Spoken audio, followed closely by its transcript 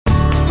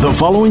The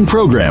following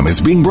program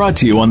is being brought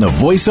to you on the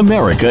Voice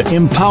America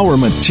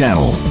Empowerment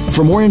Channel.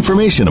 For more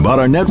information about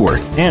our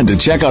network and to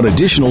check out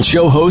additional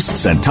show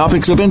hosts and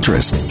topics of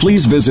interest,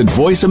 please visit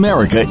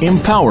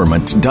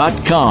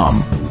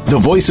voiceamericaempowerment.com. The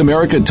Voice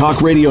America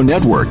Talk Radio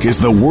Network is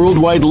the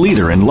worldwide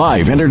leader in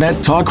live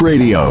Internet talk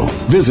radio.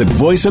 Visit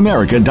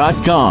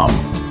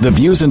voiceamerica.com. The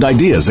views and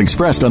ideas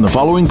expressed on the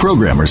following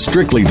program are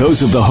strictly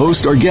those of the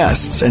host or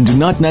guests and do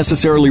not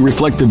necessarily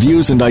reflect the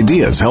views and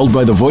ideas held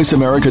by the Voice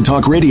America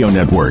Talk Radio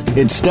Network,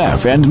 its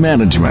staff, and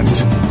management.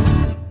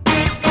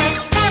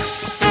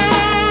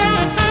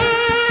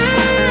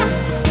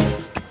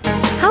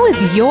 How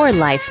is your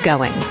life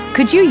going?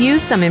 Could you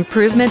use some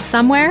improvement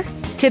somewhere?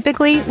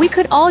 Typically, we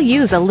could all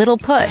use a little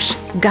push,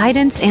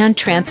 guidance, and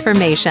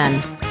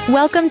transformation.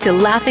 Welcome to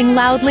Laughing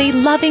Loudly,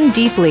 Loving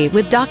Deeply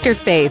with Dr.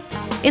 Faith.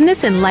 In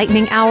this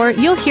enlightening hour,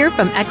 you'll hear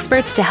from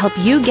experts to help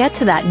you get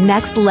to that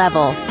next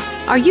level.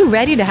 Are you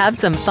ready to have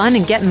some fun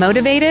and get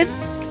motivated?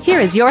 Here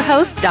is your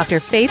host, Dr.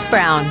 Faith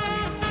Brown.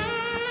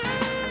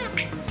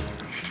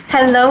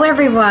 Hello,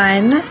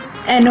 everyone,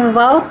 and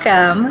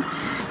welcome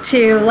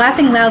to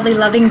Laughing Loudly,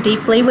 Loving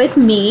Deeply with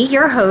me,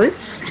 your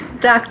host,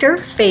 Dr.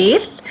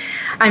 Faith.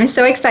 I'm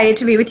so excited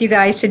to be with you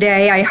guys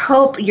today. I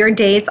hope your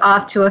day is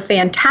off to a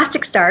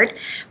fantastic start,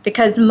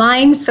 because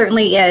mine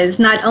certainly is.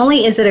 Not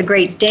only is it a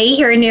great day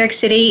here in New York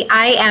City,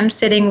 I am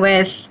sitting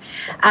with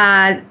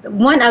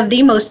one of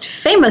the most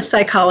famous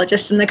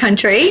psychologists in the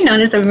country, known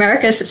as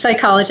America's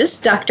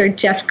Psychologist, Dr.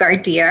 Jeff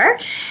Gardere.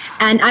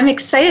 And I'm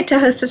excited to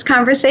host this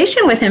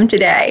conversation with him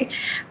today.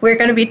 We're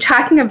going to be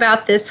talking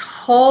about this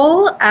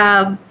whole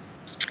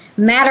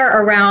matter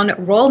around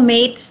role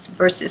mates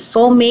versus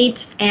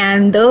soulmates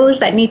and those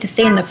that need to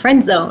stay in the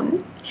friend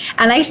zone.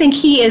 And I think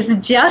he is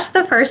just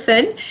the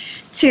person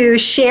to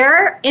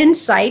share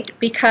insight,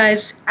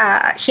 because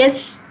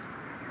his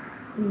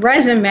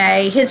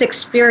resume, his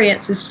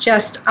experience is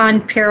just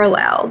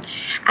unparalleled.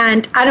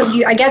 And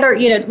I gather,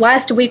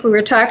 last week we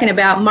were talking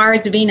about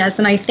Mars, Venus,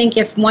 and I think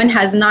if one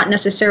has not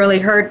necessarily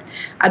heard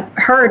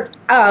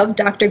of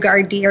Dr.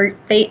 Gardere,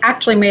 they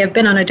actually may have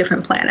been on a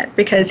different planet,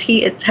 because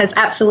he has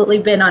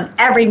absolutely been on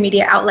every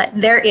media outlet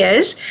there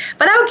is.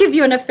 But I'll give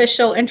you an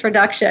official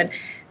introduction.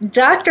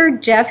 Dr.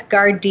 Jeff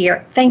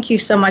Gardere, thank you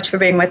so much for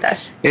being with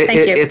us.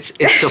 Thank you. It's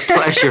a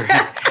pleasure.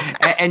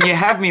 And you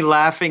have me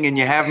laughing and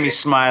you have me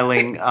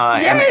smiling,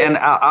 and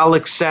I'll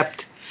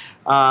accept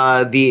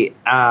the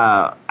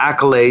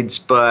accolades,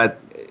 but,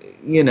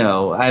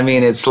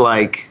 it's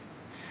like,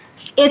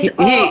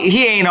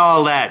 he ain't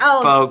all that,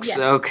 folks, yes.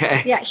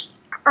 Okay. Yeah, he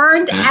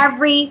earned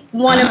every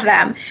one of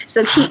them.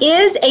 So he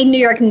is a New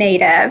York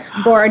native,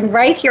 born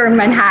right here in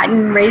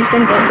Manhattan, raised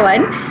in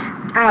Brooklyn.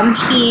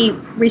 He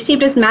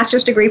received his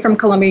master's degree from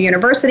Columbia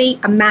University,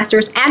 a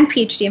master's and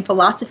PhD in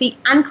philosophy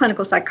and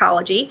clinical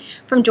psychology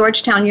from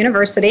Georgetown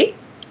University.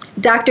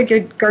 Dr.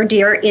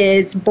 Gardere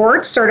is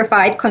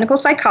board-certified clinical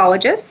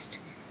psychologist,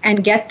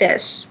 and get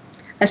this,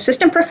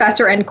 assistant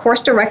professor and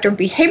course director of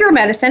behavioral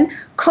medicine,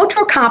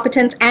 cultural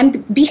competence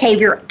and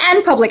behavior,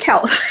 and public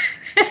health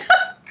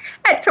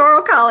at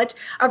Touro College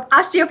of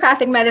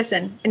Osteopathic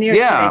Medicine in New York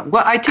City. Yeah,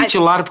 well, I teach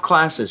a lot of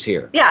classes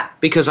here. Yeah.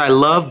 Because I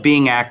love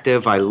being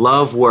active, I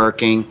love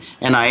working,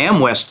 and I am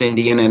West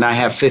Indian, and I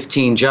have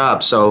 15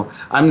 jobs, so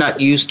I'm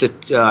not used to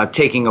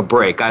taking a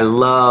break.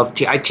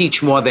 I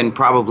teach more than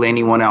probably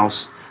anyone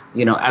else,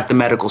 at the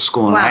medical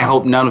school, and I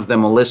hope none of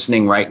them are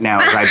listening right now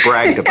as I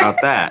bragged about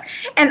that.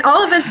 And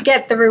all of us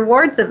get the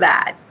rewards of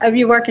that, of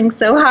you working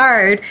so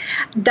hard.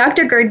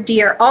 Dr.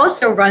 Gardere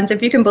also runs,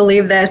 if you can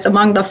believe this,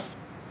 among the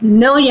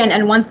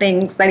 1,000,001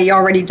 things that he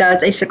already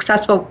does, a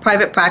successful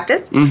private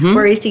practice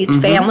where he sees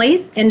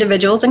families,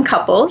 individuals, and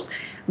couples,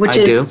 which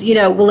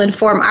will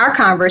inform our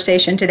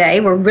conversation today.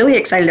 We're really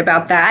excited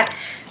about that.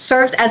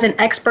 Serves as an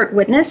expert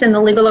witness in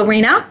the legal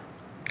arena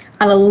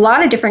on a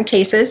lot of different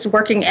cases,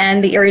 working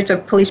in the areas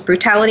of police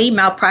brutality,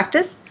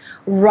 malpractice,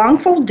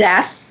 wrongful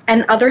death,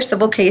 and other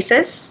civil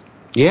cases.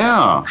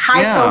 Yeah.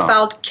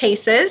 High-profile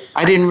cases.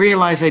 I didn't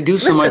realize I do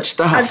so much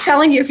stuff. I'm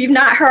telling you, if you've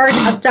not heard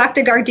of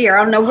Dr. Gardere, I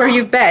don't know where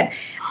you've been.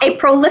 A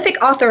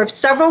prolific author of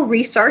several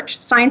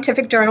research,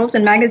 scientific journals,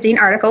 and magazine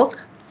articles,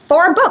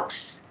 4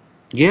 books.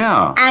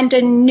 Yeah. And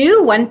a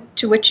new one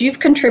to which you've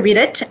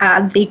contributed,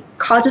 The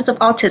Causes of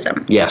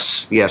Autism.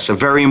 Yes, a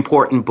very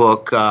important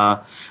book,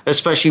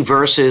 especially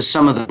versus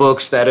some of the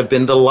books that have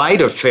been the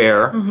lighter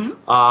fare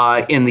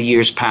in the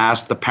years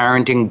past, the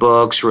parenting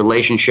books,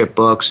 relationship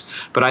books.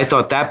 But I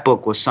thought that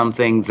book was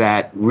something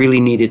that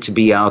really needed to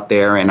be out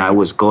there, and I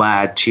was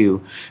glad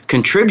to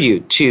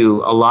contribute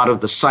to a lot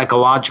of the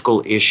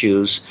psychological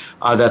issues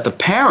that the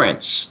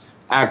parents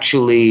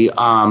actually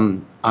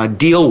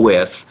deal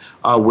with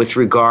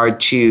regard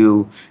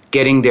to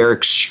getting their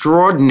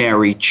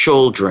extraordinary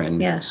children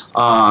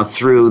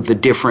through the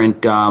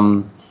different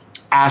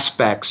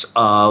aspects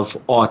of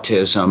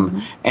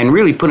autism, and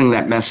really putting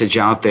that message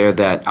out there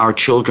that our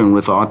children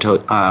with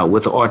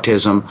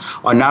autism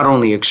are not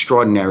only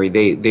extraordinary,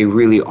 they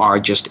really are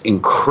just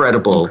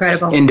incredible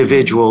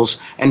individuals.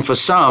 And for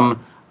some,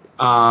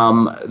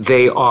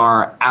 they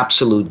are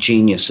absolute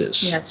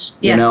geniuses. Yes.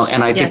 You know, Yes.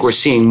 and I think Yes. we're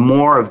seeing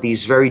more of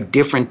these very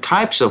different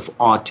types of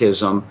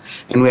autism,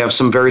 and we have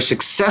some very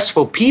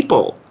successful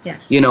people,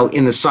 Yes. you know,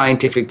 in the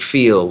scientific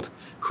field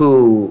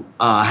who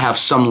have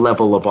some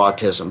level of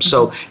autism.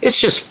 So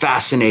it's just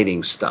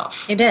fascinating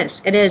stuff. It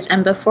is. It is.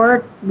 And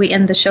before we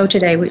end the show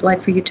today, we'd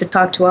like for you to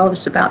talk to all of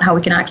us about how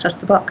we can access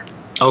the book.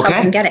 How we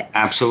can get it.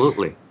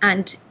 Absolutely.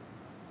 And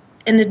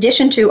in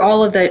addition to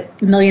all of the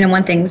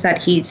 1,000,001 things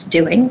that he's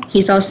doing,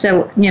 he's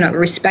also, you know, a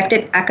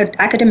respected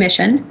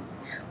academician,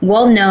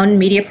 well-known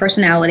media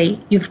personality.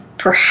 You've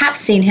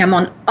perhaps seen him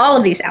on all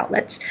of these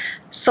outlets: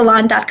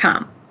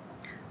 Salon.com,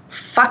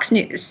 Fox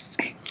News,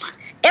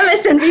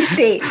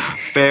 MSNBC,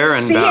 Fair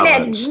and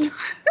balanced. CNN,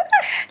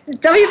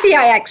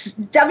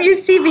 WPIX,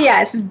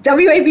 WCBS,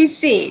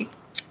 WABC,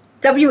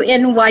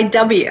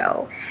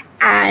 WNYW,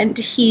 and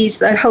he's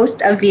the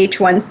host of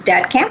VH1's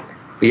Dad Camp.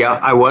 Yeah,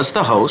 I was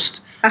the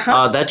host.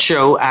 Uh-huh. That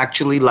show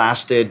actually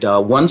lasted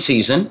one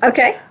season.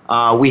 Okay.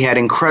 We had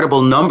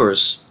incredible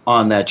numbers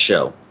on that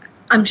show.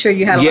 I'm sure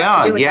you had a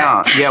lot to do with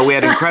that. Yeah, we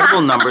had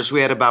incredible numbers. We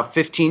had about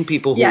 15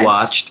 people who Yes.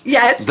 watched.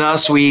 Yes.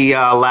 Thus, we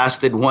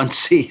lasted one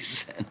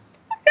season.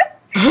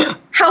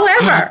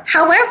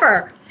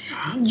 However,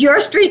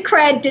 your street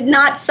cred did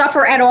not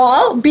suffer at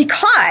all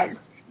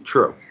because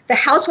True. The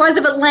Housewives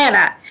of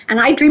Atlanta and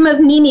I Dream of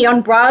Nene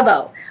on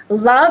Bravo,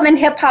 Love and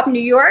Hip Hop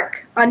New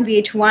York on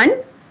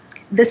VH1.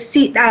 This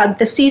season,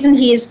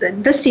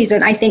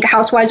 I think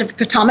Housewives of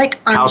Potomac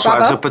on Housewives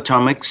Bravo. of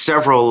Potomac,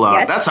 several.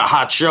 Yes. That's a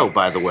hot show,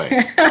 by the way.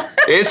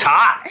 It's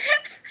hot.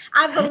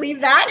 I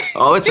believe that.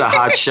 Oh, it's a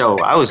hot show.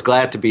 I was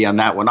glad to be on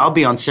that one. I'll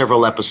be on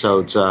several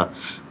episodes.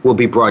 Will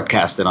be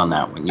broadcasted on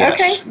that one.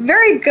 Yes. Okay,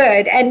 very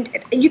good. And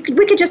we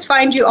could just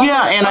find you.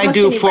 And I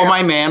do anywhere. For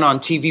My Man on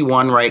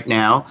TV1 right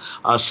now.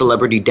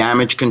 Celebrity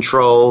Damage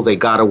Control. They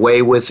got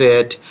away with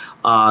it.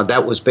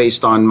 That was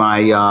based on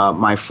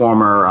my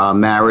former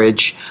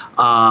marriage.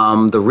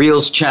 The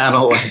Reels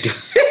channel.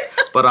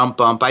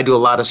 I do a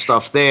lot of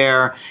stuff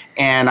there.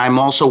 And I'm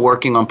also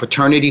working on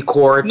Paternity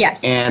Court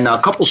and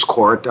Couples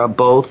Court,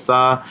 both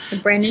brand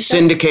new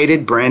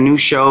syndicated, brand new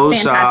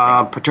shows.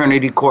 Fantastic.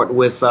 Paternity Court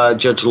with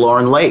Judge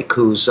Lauren Lake,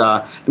 who's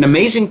an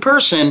amazing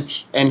person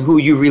and who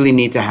you really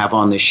need to have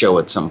on this show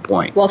at some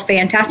point. Well,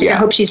 fantastic. Yeah. I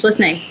hope she's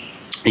listening.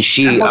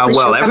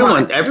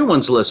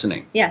 Everyone's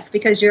listening. Yes,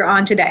 because you're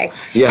on today.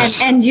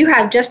 Yes. And you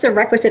have just a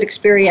requisite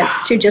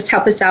experience to just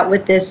help us out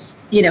with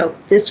this, you know,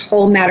 this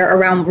whole matter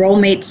around role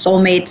mates,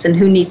 soulmates, and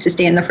who needs to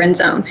stay in the friend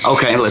zone.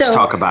 Okay, let's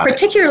talk about it.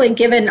 Particularly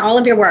given all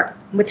of your work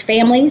with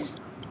families,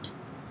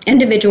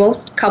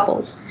 individuals,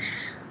 couples.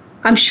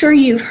 I'm sure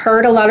you've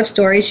heard a lot of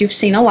stories. You've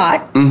seen a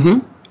lot. Mm-hmm.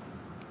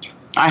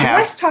 I have.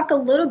 Let's talk a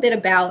little bit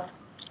about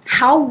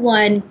how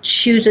one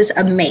chooses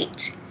a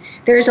mate.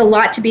 There's a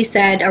lot to be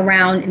said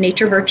around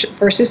nature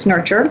versus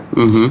nurture.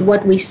 Mm-hmm.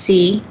 What we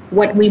see,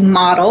 what we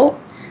model,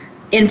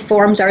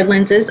 informs our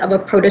lenses of a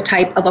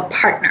prototype of a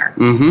partner.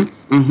 Mm-hmm.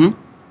 Mm-hmm.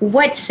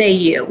 What say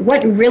you?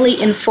 What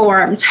really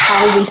informs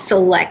how we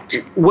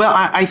select? Well,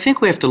 I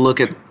think we have to look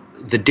at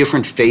the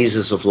different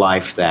phases of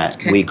life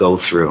that we go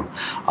through.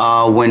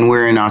 When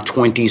we're in our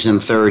 20s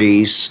and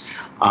 30s,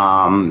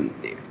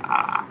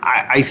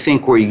 I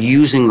think we're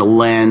using the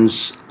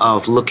lens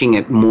of looking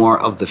at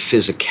more of the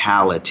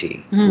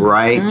physicality,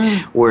 right?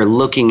 We're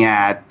looking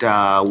at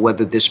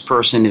whether this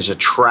person is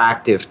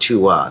attractive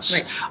to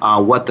us,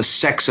 what the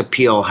sex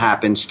appeal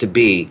happens to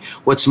be,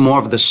 what's more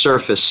of the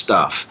surface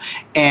stuff.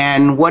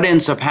 And what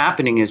ends up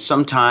happening is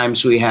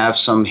sometimes we have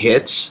some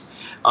hits,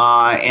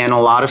 and a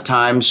lot of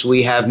times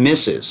we have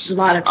misses. A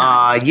lot of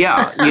times.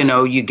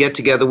 You get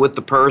together with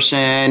the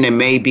person, it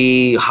may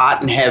be hot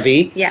and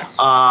heavy. Yes.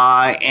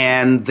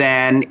 And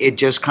then it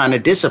just kind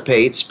of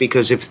dissipates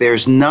because if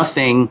there's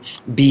nothing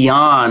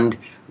beyond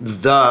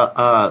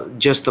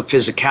just the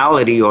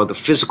physicality or the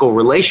physical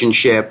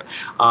relationship,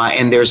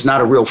 and there's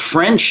not a real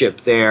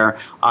friendship there,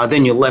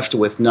 then you're left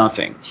with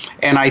nothing.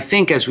 And I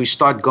think as we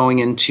start going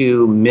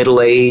into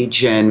middle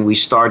age and we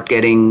start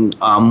getting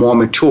more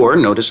mature,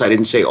 notice I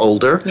didn't say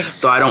older,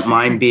 so I don't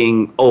mind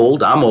being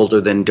old. I'm older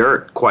than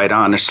dirt, quite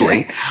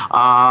honestly.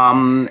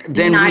 Then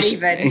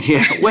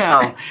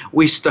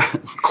we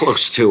start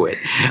close to it.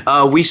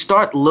 We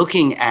start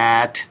looking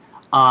at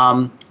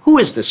who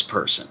is this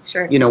person?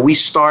 Sure. You know, we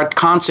start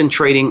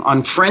concentrating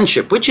on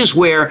friendship, which is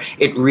where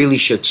it really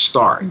should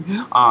start.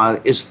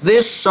 Is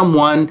this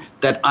someone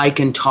that I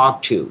can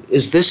talk to?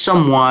 Is this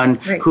someone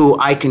who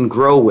I can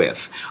grow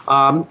with?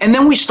 And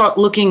then we start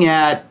looking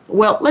at,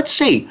 well, let's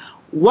see.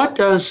 What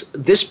does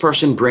this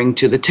person bring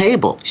to the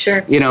table?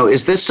 Sure. You know,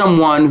 is this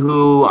someone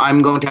who I'm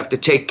going to have to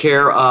take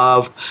care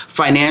of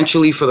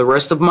financially for the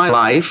rest of my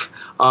life?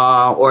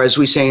 Or as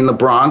we say in the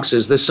Bronx,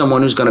 is this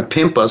someone who's going to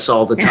pimp us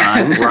all the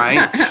time,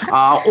 right?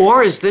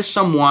 Or is this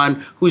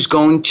someone who's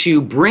going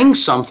to bring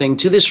something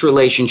to this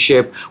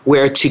relationship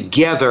where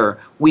together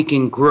we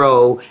can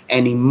grow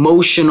an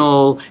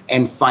emotional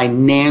and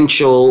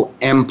financial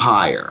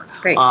empire?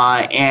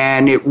 Right.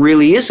 And it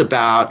really is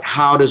about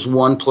how does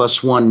 1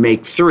 + 1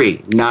 make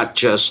 3, not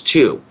just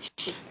 2.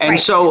 And Right.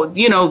 so,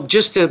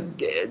 just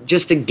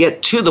to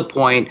get to the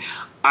point,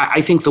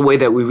 I think the way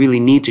that we really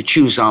need to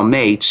choose our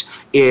mates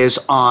is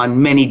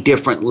on many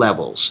different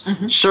levels.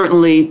 Mm-hmm.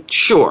 Certainly,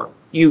 sure,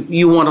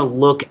 you want to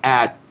look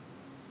at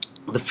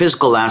the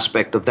physical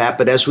aspect of that,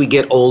 but as we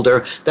get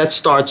older, that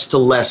starts to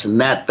lessen.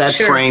 That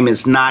Sure. frame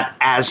is not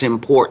as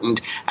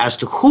important as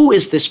to who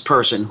is this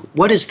person?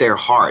 What is their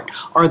heart?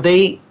 Are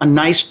they a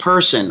nice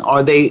person?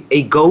 Are they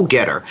a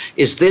go-getter?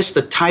 Is this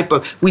the type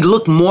of, we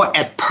look more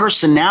at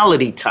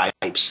personality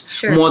types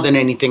Sure. more than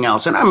anything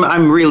else. And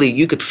I'm really,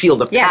 you could feel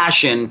the Yes,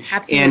 passion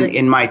absolutely.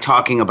 in my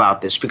talking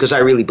about this, because I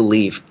really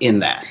believe in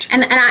that.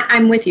 And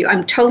I'm with you.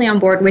 I'm totally on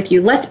board with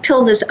you. Let's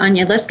peel this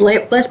onion.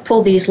 Let's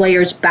pull these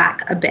layers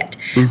back a bit.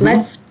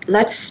 Mm-hmm.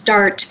 Let's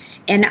start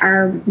in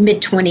our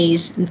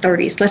mid-20s and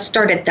 30s. Let's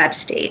start at that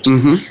stage.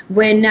 Mm-hmm.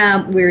 When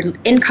we're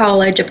in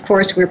college, of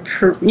course, we're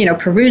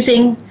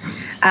perusing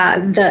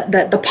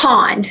the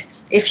pond,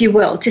 if you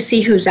will, to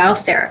see who's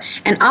out there.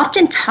 And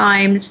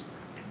oftentimes,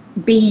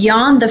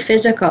 beyond the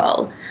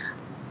physical,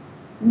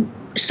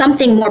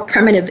 something more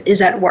primitive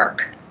is at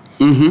work.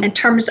 Mm-hmm. In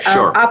terms of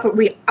Sure.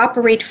 we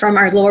operate from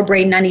our lower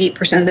brain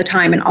 98% of the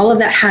time, and all of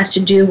that has to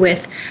do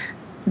with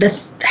the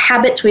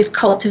habits we've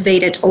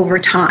cultivated over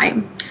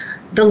time,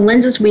 the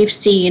lenses we've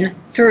seen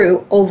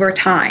through over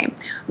time,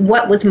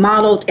 what was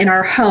modeled in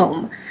our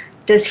home.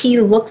 Does he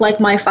look like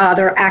my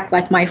father, act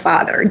like my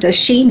father? Does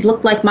she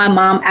look like my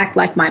mom, act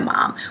like my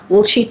mom?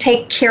 Will she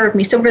take care of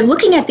me? So we're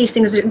looking at these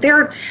things.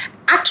 They're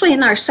actually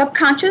in our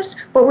subconscious,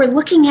 but we're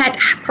looking at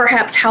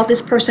perhaps how this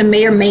person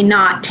may or may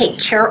not take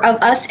care of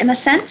us in a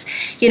sense.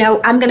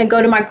 I'm going to go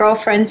to my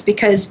girlfriend's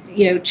because,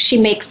 she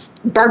makes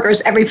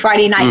burgers every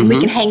Friday night and we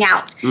can hang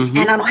out and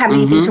I don't have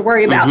anything to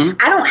worry about.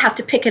 I don't have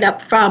to pick it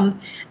up from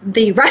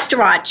the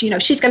restaurant.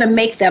 She's going to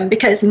make them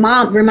because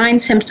mom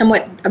reminds him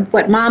somewhat of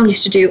what mom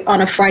used to do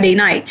on a Friday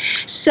night.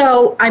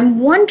 So I'm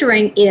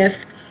wondering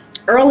if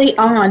early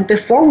on,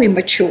 before we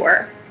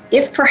mature,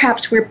 if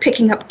perhaps we're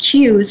picking up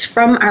cues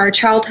from our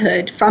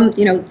childhood, from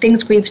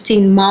things we've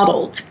seen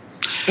modeled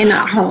in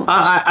our homes.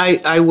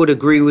 I would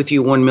agree with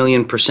you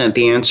 1,000,000%.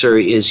 The answer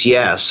is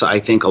yes. I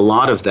think a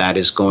lot of that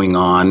is going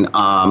on.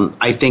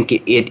 I think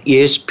it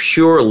is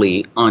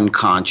purely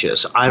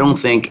unconscious. I don't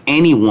think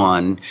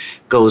anyone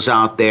goes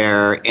out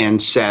there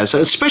and says,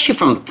 especially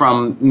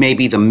from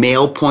maybe the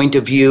male point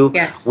of view,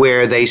 Yes.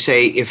 where they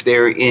say if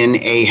they're in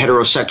a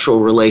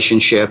heterosexual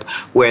relationship,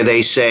 where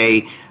they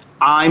say,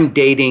 I'm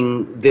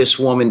dating this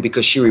woman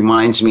because she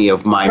reminds me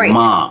of my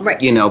mom, right,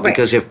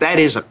 because if that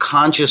is a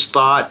conscious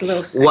thought,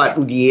 it's a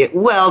little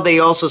well, they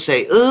also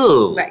say,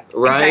 ooh,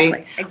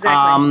 right?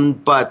 Exactly.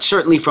 But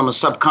certainly from a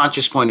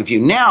subconscious point of view.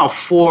 Now,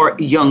 for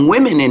young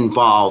women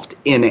involved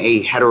in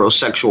a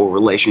heterosexual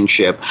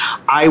relationship,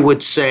 I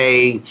would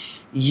say,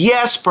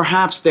 yes,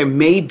 perhaps there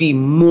may be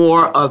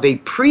more of a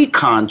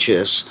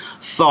preconscious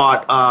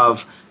thought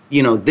of,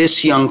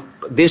 this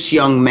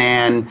young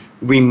man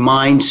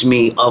reminds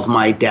me of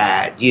my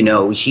dad.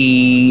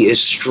 He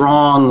is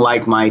strong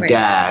like my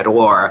dad,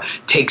 or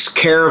takes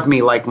care of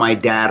me like my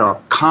dad, or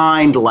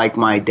kind like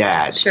my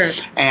dad. Sure.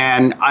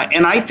 And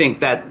I think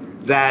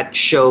that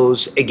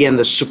shows, again,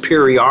 the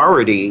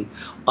superiority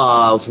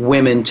of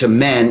women to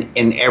men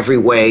in every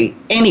way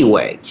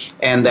anyway,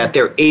 and that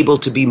they're able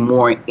to be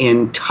more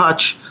in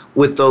touch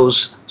with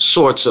those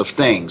sorts of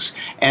things.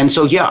 And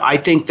so, yeah, I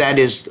think that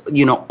is,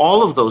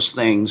 all of those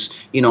things,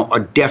 are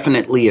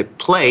definitely at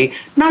play,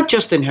 not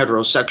just in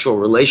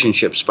heterosexual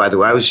relationships, by the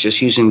way. I was just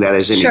using that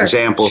as an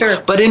example,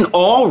 but in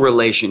all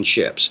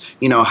relationships,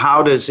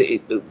 how does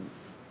it,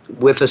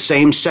 with a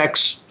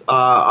same-sex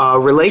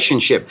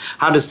relationship,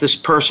 how does this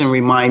person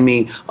remind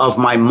me of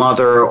my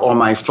mother or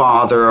my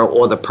father,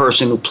 or the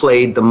person who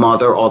played the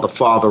mother or the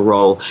father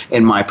role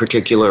in my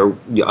particular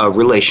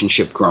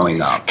relationship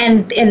growing up?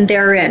 And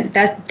therein,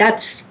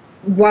 that's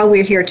why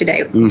we're here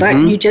today. Like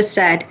you just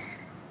said,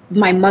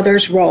 my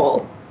mother's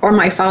role or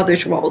my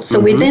father's role. So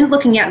we're then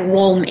looking at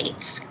role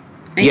mates.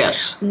 Right?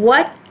 Yes.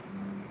 What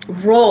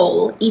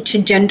role each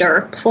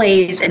gender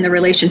plays in the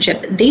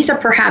relationship? These are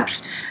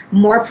perhaps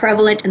more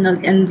prevalent in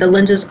the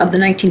lenses of the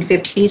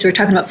 1950s. We're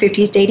talking about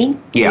 50s dating,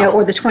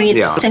 or the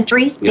 20th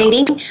century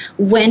dating,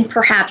 when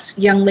perhaps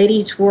young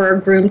ladies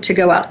were groomed to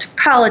go out to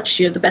college,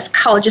 the best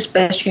colleges,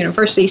 best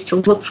universities, to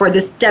look for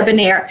this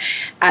debonair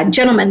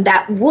gentleman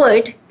that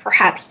would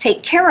perhaps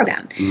take care of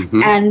them.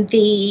 And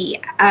the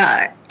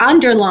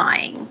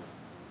underlying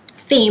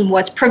theme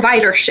was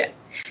providership.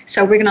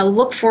 So we're going to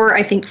look for,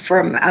 I think,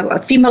 from a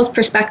female's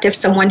perspective,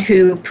 someone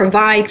who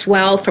provides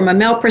well. From a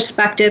male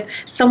perspective,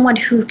 someone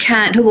who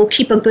will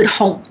keep a good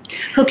home,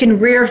 who can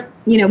rear,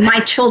 my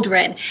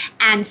children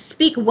and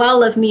speak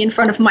well of me in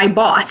front of my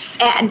boss.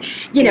 And,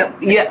 Yeah,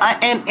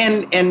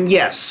 and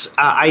yes,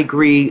 I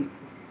agree.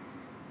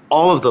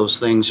 All of those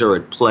things are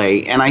at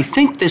play. And I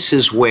think this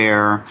is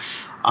where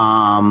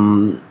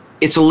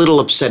it's a little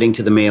upsetting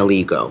to the male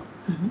ego.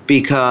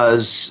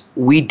 Because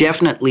we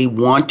definitely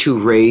want to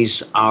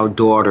raise our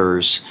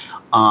daughters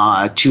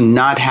to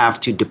not have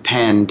to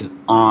depend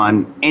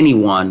on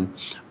anyone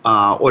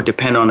or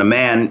depend on a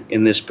man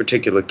in this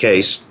particular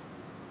case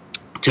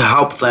to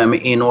help them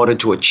in order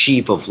to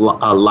achieve a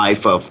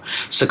life of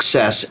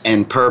success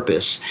and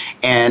purpose.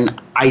 And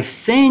I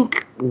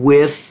think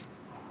with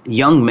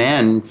young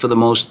men, for the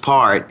most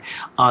part,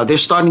 they're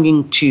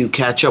starting to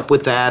catch up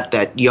with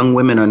that young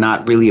women are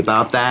not really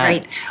about that.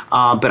 Right.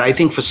 But I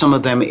think for some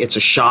of them, it's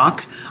a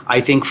shock. I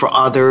think for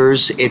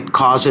others, it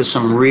causes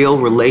some real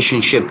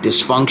relationship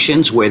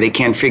dysfunctions where they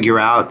can't figure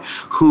out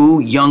who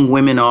young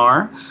women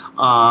are.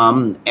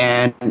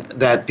 And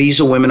that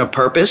these are women of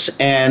purpose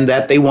and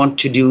that they want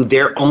to do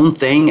their own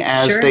thing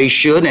as Sure. they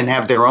should and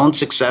have their own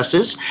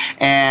successes.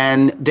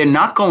 And they're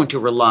not going to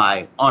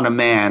rely on a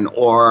man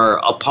or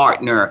a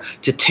partner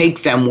to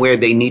take them where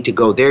they need to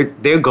go.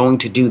 They're going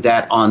to do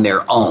that on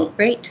their own.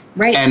 Right.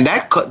 And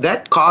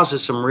that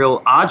causes some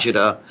real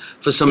agita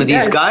for some of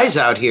these guys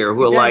out here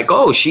who are like,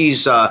 oh,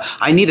 she's,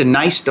 I need a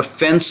nice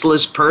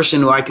defenseless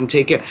person who I can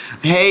take care.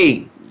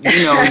 Hey,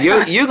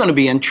 you're going to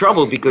be in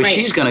trouble because Right.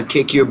 she's going to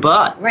kick your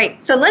butt.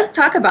 Right. So let's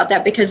talk about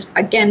that because,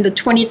 again, the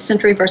 20th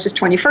century versus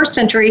 21st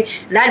century,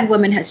 that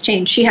woman has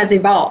changed. She has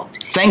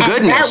evolved. Thank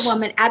goodness. That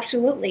woman,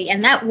 absolutely.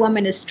 And that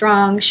woman is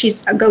strong.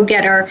 She's a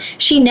go-getter.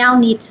 She now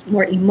needs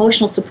more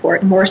emotional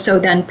support, more so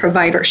than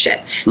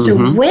providership. So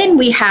when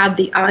we have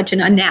the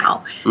agina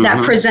now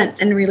that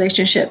presents in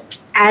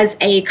relationships as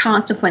a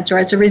consequence or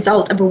as a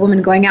result of a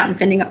woman going out and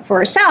fending up for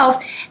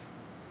herself,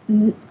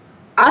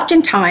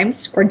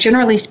 oftentimes, or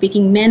generally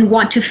speaking, men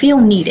want to feel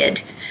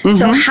needed.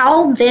 So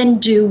how then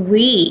do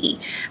we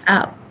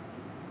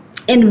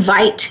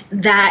invite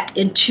that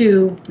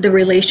into the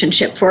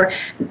relationship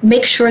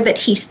make sure that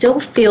he still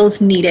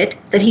feels needed,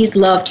 that he's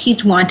loved,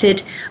 he's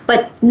wanted,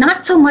 but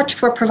not so much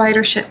for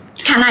providership?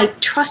 Can I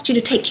trust you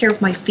to take care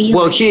of my feelings?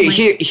 Well,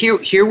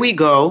 here we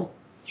go.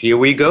 Here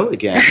we go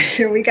again.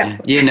 Here we go.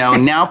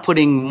 Now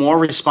putting more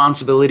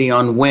responsibility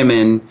on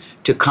women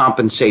to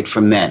compensate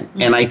for men.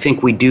 And I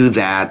think we do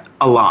that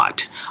a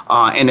lot.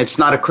 And it's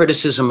not a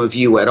criticism of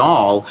you at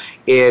all.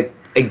 It,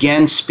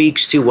 again,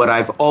 speaks to what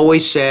I've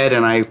always said,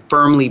 and I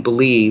firmly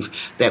believe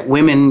that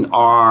women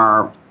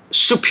are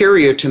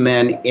superior to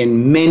men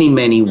in many,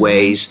 many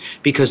ways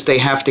because they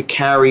have to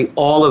carry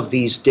all of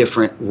these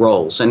different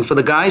roles. And for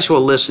the guys who are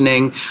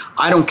listening,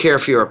 I don't care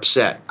if you're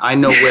upset. I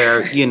know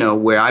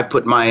where I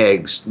put my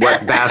eggs,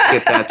 what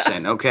basket that's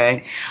in,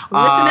 okay?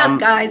 Listen up,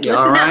 guys. Listen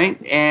all up.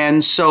 right?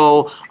 And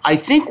so I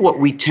think what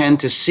we tend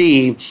to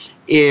see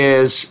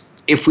is,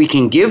 if we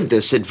can give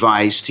this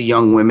advice to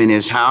young women,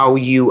 is how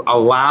you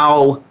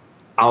allow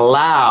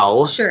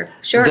Sure.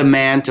 the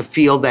man to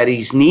feel that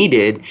he's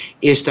needed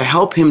is to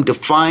help him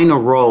define a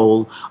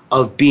role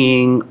of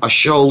being a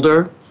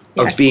shoulder,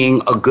 Yes. of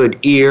being a good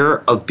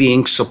ear, of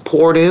being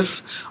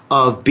supportive,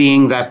 of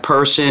being that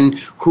person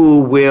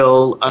who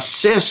will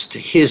assist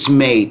his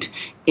mate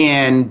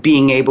in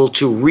being able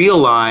to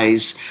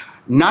realize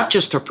not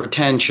just her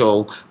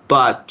potential,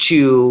 but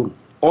to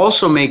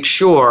also make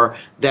sure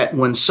that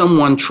when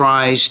someone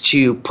tries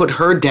to put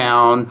her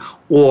down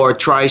or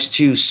tries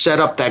to set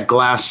up that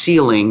glass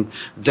ceiling,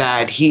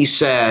 that he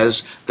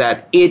says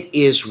that it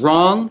is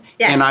wrong,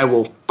 Yes. and I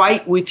will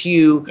fight with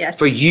you Yes.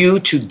 for you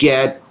to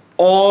get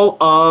all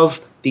of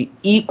the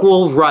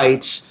equal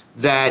rights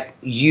that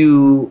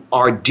you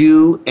are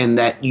due and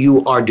that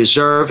you are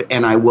deserved,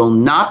 and I will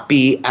not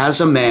be,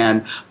 as a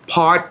man,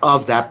 part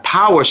of that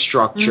power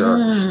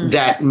structure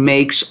that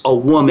makes a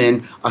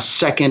woman a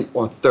second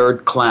or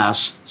third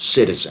class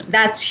citizen.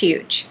 That's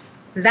huge.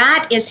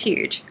 That is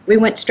huge. We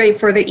went straight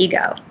for the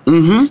ego.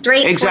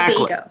 Straight for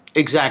the ego.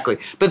 Exactly.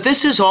 But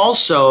this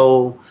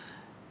also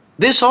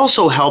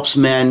helps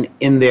men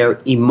in their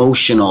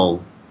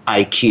emotional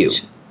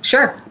IQ.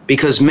 Sure.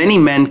 Because many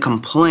men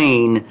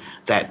complain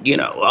that,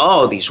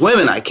 oh, these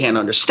women, I can't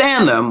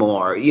understand them,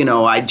 or,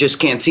 I just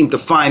can't seem to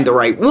find the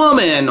right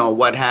woman, or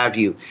what have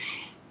you.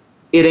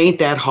 It ain't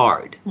that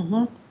hard.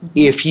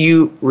 If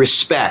you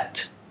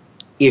respect,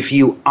 if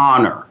you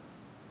honor,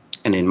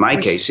 and in my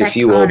case, if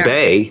you honor.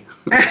 obey,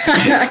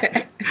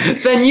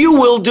 then you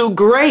will do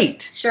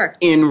great Sure.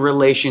 in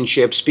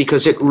relationships,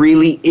 because it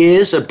really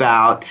is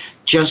about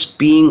just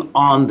being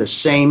on the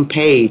same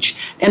page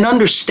and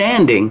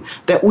understanding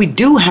that we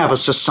do have a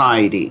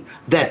society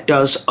that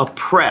does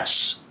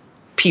oppress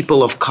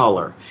people of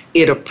color.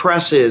 It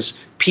oppresses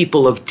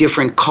people of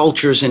different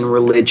cultures and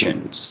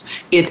religions.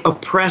 It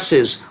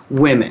oppresses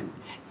women.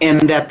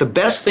 And that the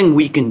best thing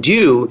we can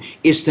do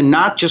is to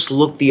not just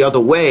look the other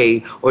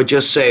way or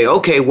just say,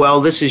 okay, well,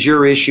 this is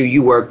your issue,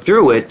 you work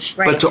through it,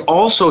 Right. but to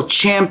also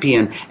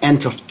champion and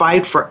to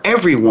fight for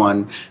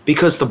everyone,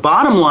 because the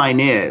bottom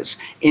line is,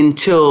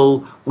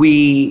 until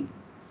we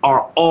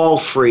are all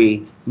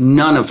free,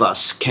 none of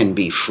us can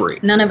be free.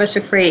 None of us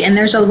are free. And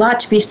there's a lot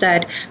to be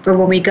said for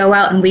when we go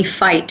out and we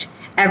fight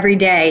every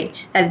day,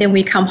 and then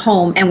we come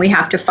home and we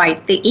have to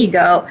fight the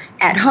ego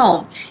at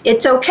home.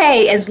 It's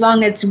okay as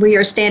long as we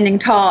are standing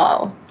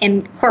tall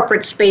in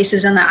corporate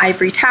spaces in the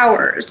ivory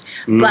towers.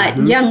 But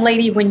young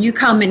lady, when you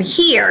come in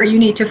here, you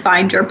need to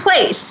find your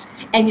place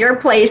and your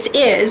place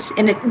is,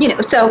 and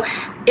so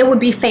it would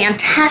be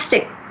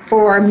fantastic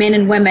for men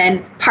and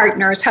women,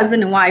 partners,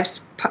 husband and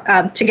wives,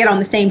 to get on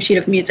the same sheet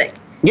of music.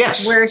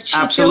 Yes, where she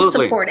absolutely.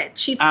 feels supported.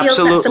 She feels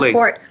that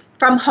support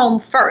from home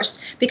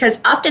first,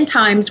 because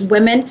oftentimes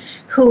women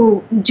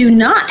who do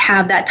not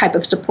have that type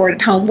of support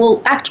at home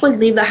will actually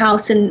leave the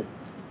house and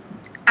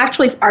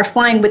actually are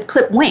flying with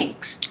clipped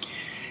wings.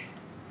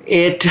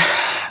 It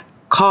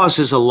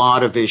causes a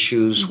lot of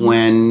issues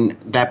when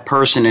that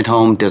person at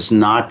home does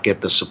not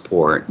get the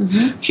support.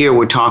 Here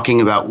we're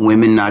talking about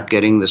women not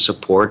getting the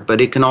support,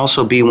 but it can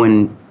also be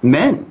when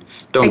men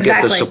don't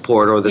get the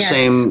support, or the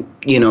same,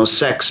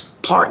 sex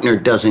partner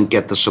doesn't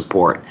get the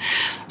support.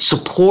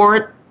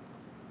 Support,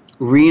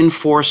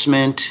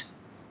 reinforcement,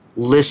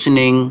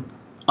 listening,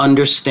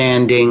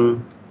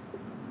 understanding,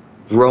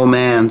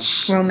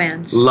 romance,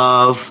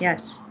 love,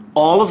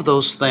 all of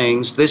those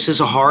things. This is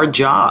a hard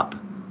job.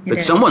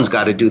 But someone's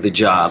got to do the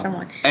job.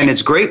 And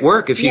it's great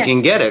work if you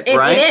can get it,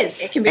 right? It is.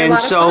 It can be a lot of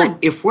fun. And so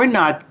if we're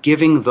not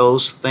giving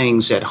those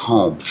things at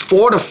home,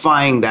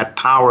 fortifying that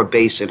power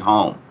base at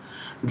home,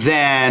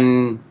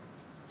 then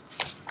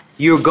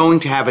you're going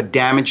to have a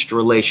damaged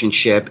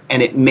relationship,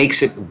 and it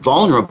makes it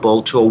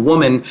vulnerable to a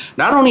woman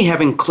not only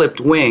having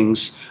clipped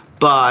wings,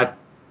 but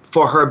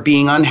for her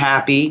being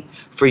unhappy,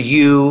 for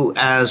you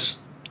as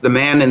the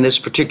man in this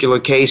particular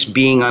case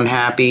being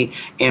unhappy.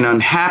 And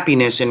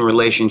unhappiness in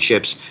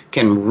relationships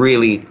can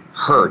really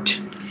hurt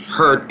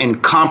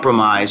and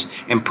compromise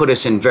and put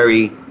us in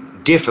very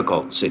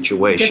difficult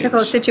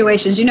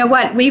situations. You know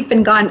what? We've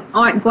been going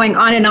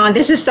on and on.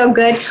 This is so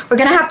good. We're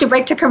going to have to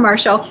break to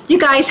commercial. You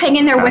guys hang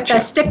in there with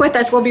us. Stick with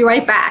us. We'll be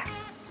right back.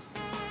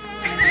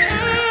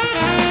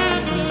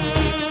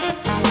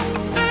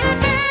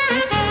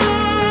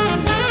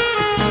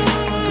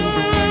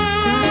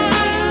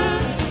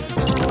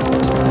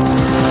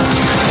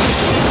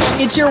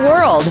 It's your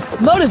world.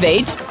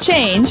 Motivate,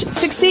 change,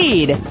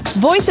 succeed.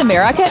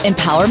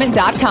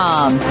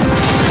 VoiceAmericaEmpowerment.com.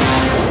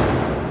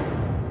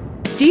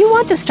 Do you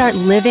want to start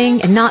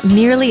living and not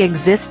merely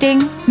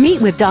existing? Meet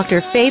with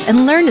Dr. Faith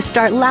and learn to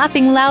start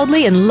laughing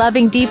loudly and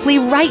loving deeply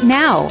right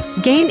now.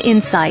 Gain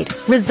insight.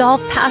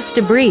 Resolve past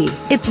debris.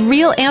 It's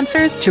real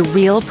answers to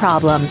real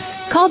problems.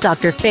 Call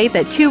Dr. Faith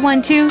at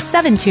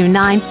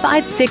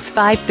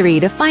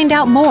 212-729-5653 to find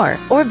out more,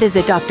 or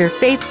visit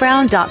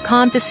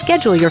drfaithbrown.com to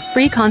schedule your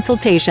free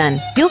consultation.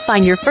 You'll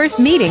find your first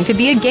meeting to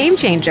be a game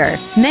changer.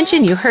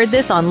 Mention you heard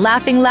this on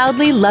Laughing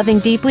Loudly, Loving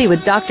Deeply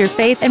with Dr.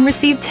 Faith and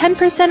receive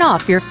 10%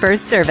 off your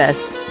first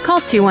service. Call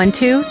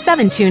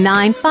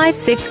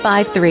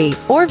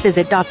 212-729-5653 or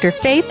visit Dr.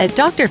 Faith at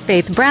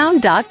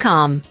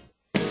drfaithbrown.com.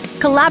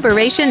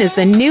 Collaboration is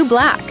the new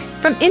black.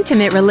 From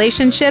intimate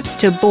relationships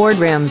to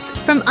boardrooms,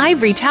 from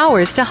ivory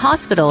towers to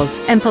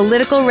hospitals and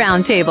political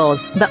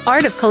roundtables, the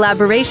art of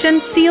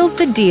collaboration seals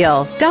the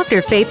deal.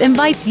 Dr. Faith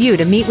invites you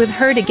to meet with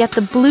her to get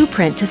the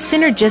blueprint to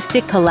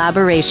synergistic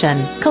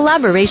collaboration.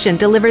 Collaboration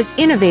delivers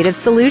innovative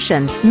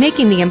solutions,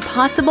 making the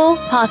impossible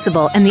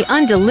possible and the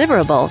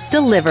undeliverable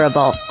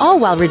deliverable, all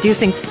while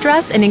reducing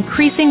stress and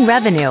increasing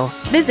revenue.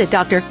 Visit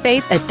Dr.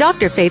 Faith at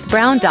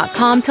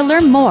drfaithbrown.com to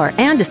learn more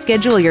and to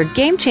schedule your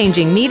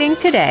game-changing meeting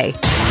today.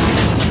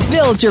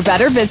 Build your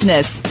better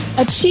business.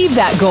 Achieve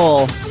that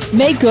goal.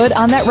 Make good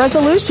on that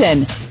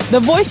resolution.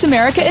 The Voice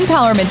America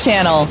Empowerment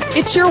Channel.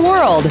 It's your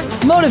world.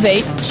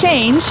 Motivate,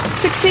 change,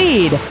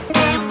 succeed.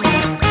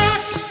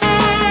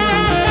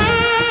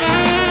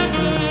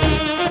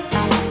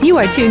 You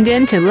are tuned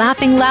in to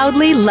Laughing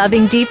Loudly,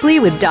 Loving Deeply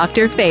with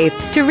Dr. Faith.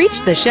 To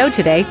reach the show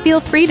today,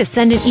 feel free to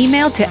send an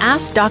email to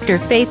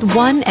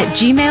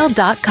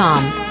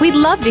AskDrFaith1@gmail.com. We'd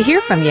love to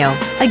hear from you.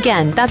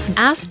 Again, that's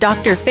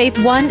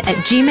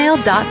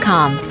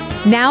AskDrFaith1@gmail.com.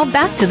 Now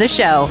back to the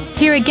show.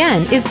 Here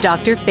again is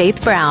Dr.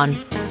 Faith Brown.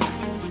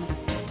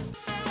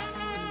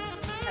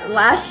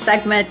 Last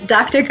segment,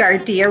 Dr.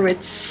 Gardier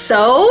was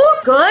so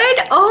good.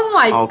 Oh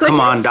my goodness. Oh, come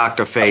on,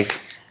 Dr. Faith.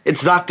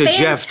 It's Dr.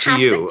 Jeff to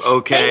you,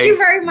 okay? Thank you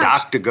very much.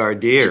 Dr.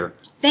 Gardier.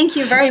 Thank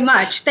you very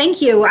much.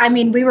 Thank you. I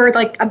mean, we were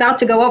about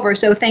to go over,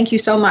 so thank you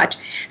so much.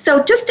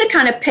 So just to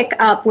kind of pick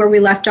up where we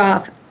left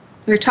off,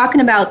 we were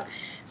talking about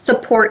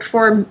support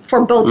for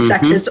both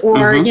sexes,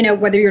 or,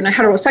 whether you're in a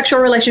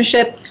heterosexual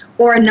relationship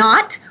or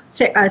not,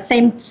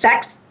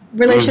 same-sex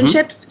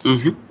relationships,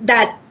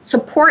 that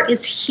support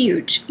is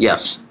huge.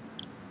 Yes.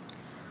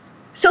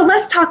 So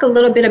let's talk a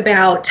little bit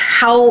about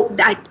how,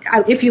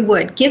 if you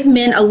would, give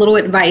men a little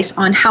advice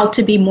on how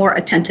to be more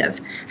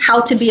attentive, how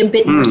to be a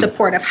bit more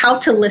supportive, how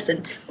to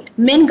listen.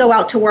 Men go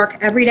out to work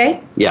every day,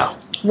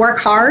 work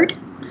hard,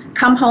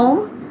 come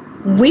home.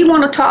 We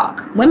want to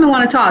talk. Women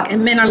want to talk.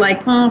 And men are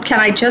like, can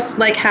I just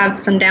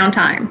have some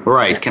downtime?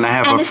 Right. Can I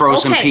have a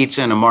frozen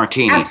pizza and a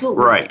martini?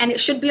 Absolutely. Right. And it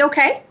should be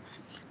okay.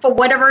 For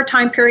whatever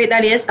time period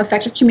that is,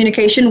 effective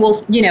communication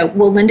will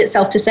lend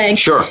itself to saying,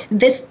 sure,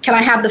 can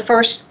I have the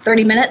first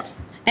 30 minutes?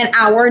 an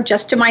hour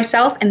just to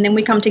myself, and then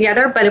we come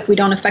together. But if we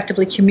don't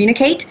effectively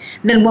communicate,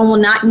 then one will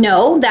not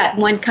know that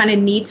one kind of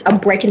needs a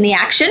break in the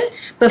action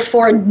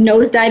before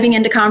nosediving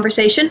into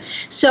conversation.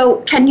 So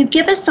can you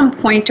give us some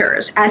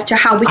pointers as to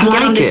how we can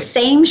get on the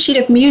same sheet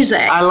of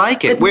music? I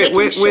like it.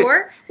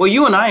 Well,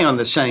 you and I on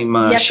the same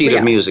sheet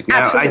of music.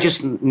 Now, Absolutely. I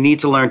just need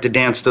to learn to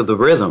dance to the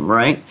rhythm,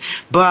 right?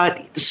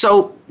 But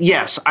so,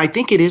 yes, I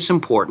think it is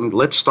important.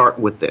 Let's start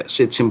with this.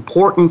 It's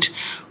important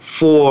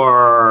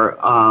for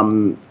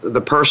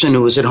the person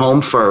who is at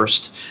home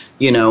first,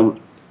 and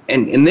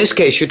in this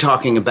case, you're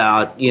talking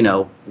about,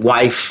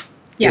 wife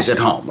is at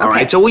home. All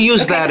right. So we'll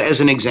use that as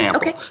an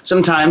example. Okay.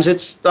 Sometimes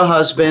it's the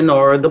husband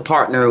or the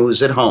partner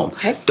who's at home.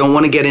 Okay. Don't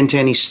want to get into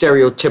any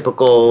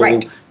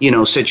stereotypical,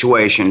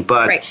 situation.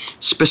 But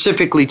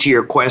specifically to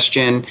your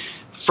question,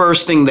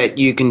 first thing that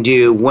you can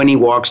do when he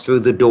walks through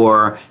the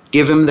door,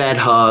 give him that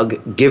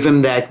hug, give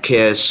him that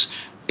kiss,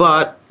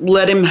 but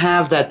let him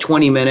have that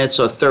 20 minutes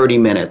or 30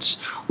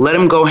 minutes. Let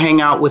him go hang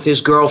out with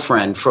his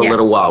girlfriend for a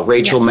little while,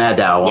 Rachel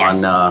Maddow on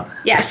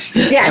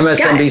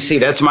MSNBC.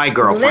 That's my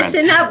girlfriend.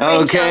 Listen up,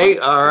 Rachel. Okay,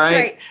 all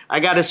right. I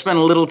got to spend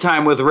a little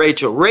time with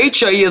Rachel.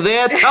 Rachel, you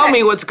there? Tell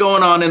me what's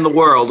going on in the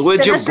world.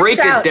 Would you break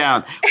it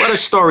down? What a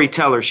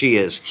storyteller she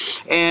is.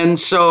 And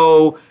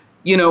so,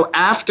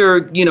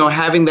 after,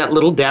 having that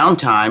little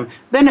downtime,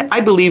 then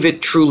I believe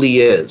it truly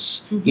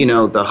is,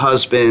 the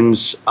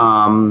husband's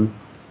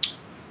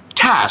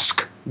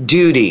task,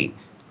 duty,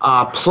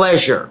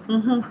 pleasure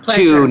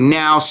to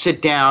now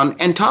sit down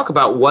and talk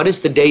about what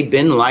has the day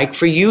been like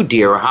for you,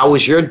 dear? How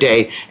was your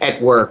day at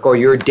work or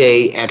your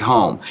day at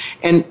home?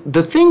 And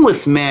the thing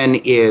with men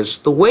is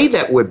the way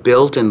that we're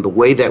built and the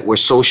way that we're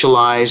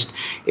socialized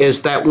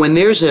is that when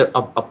there's a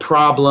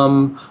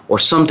problem or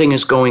something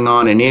is going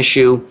on, an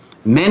issue,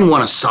 men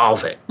want to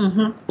solve it,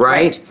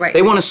 right?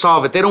 They want to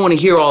solve it. They don't want to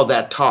hear all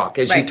that talk,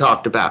 as you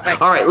talked about.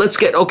 All right,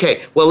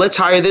 let's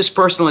hire this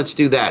person, let's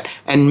do that.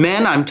 And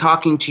men, I'm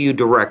talking to you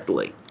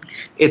directly.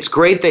 It's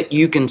great that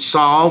you can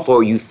solve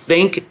or you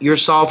think you're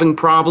solving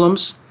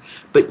problems,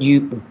 but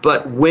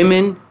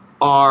women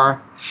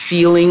are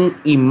feeling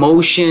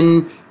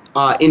emotion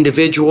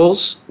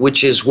individuals,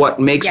 which is what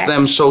makes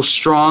them so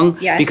strong,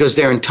 because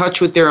they're in touch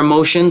with their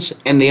emotions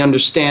and they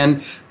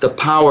understand the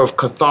power of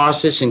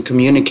catharsis and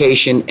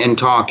communication and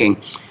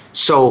talking.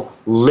 So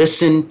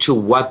listen to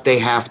what they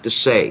have to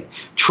say.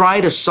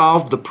 Try to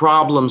solve the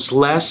problems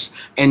less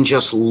and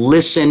just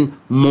listen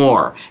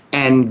more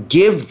and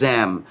give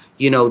them,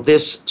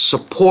 this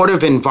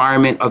supportive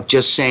environment of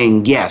just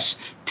saying,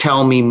 yes,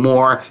 tell me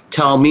more.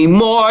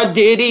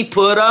 Did he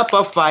put up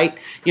a fight?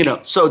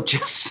 So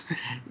just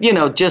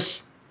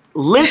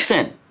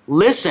listen.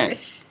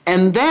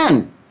 And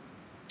then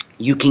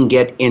you can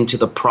get into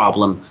the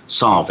problem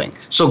solving.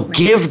 So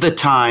give the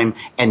time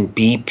and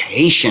be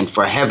patient,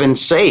 for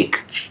heaven's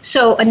sake.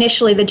 So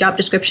initially the job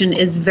description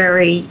is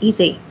very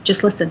easy.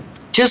 Just listen.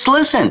 Just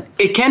listen.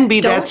 It can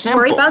be that simple.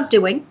 Don't worry about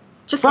doing.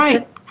 Just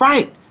listen.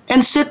 Right.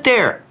 And sit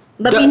there.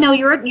 Let me know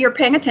you're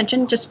paying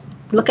attention. Just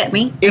look at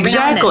me.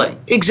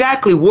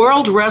 Exactly.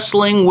 World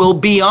Wrestling will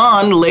be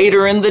on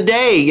later in the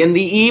day, in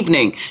the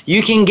evening.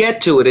 You can get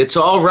to it. It's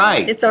all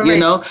right. It's all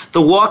right.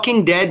 The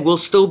Walking Dead will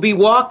still be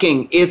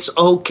walking. It's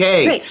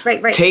okay.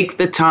 Right. Take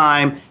the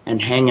time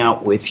and hang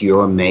out with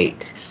your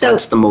mate.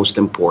 That's the most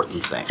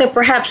important thing. So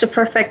perhaps a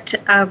perfect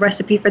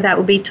recipe for that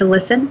would be to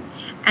listen.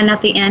 And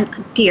at the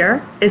end,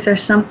 dear, is there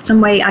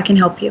some way I can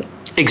help you?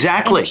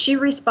 Exactly. And if she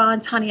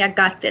responds, honey, I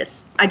got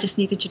this. I just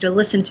needed you to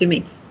listen to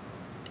me.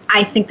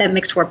 I think that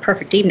makes for a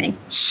perfect evening.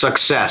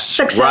 Success,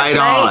 right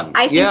on.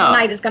 I think the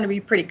night is going to be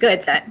pretty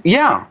good then.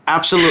 Yeah,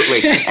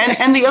 absolutely.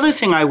 and the other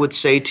thing I would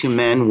say to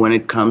men when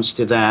it comes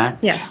to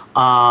that,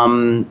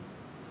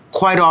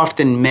 quite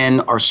often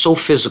men are so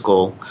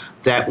physical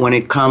that when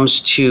it comes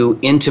to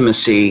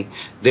intimacy,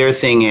 their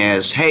thing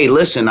is, hey,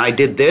 listen, I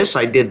did this,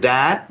 I did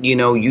that.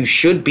 You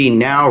should be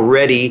now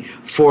ready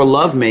for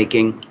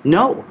lovemaking.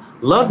 No,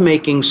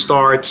 lovemaking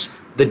starts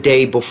the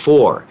day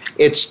before.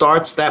 It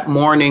starts that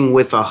morning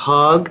with a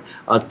hug,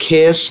 a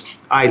kiss,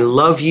 I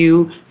love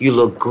you, you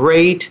look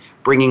great,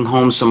 bringing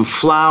home some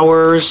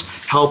flowers,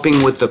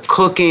 helping with the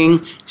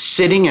cooking,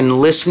 sitting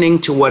and listening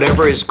to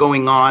whatever is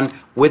going on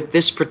with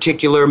this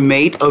particular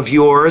mate of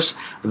yours.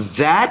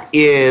 That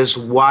is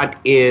what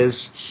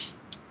is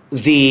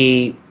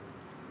the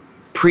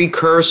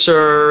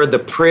precursor, the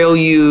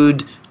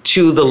prelude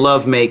to the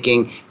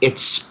lovemaking.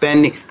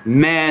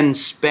 Men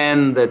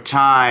spend the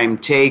time,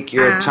 take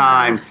your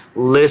time,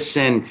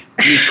 listen,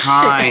 be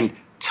kind,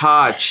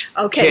 touch,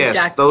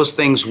 kiss. Those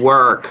things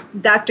work.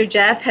 Dr.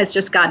 Jeff has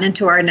just gotten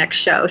into our next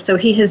show, so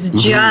he has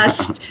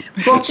just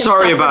booked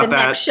himself for the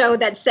next show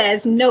that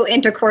says no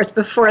intercourse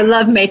before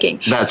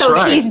lovemaking. That's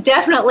right. So he's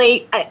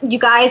definitely, you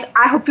guys,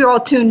 I hope you're all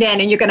tuned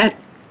in and you're going to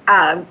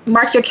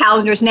mark your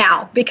calendars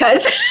now,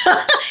 because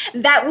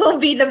that will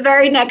be the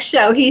very next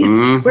show.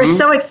 We're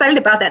so excited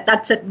about that.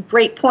 That's a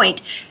great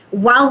point.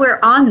 While we're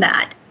on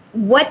that,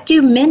 what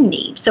do men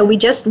need? So we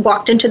just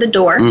walked into the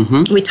door.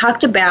 We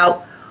talked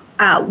about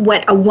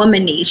what a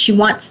woman needs. She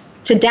wants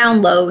to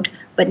download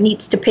but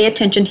needs to pay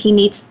attention. He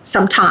needs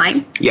some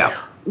time. Yeah.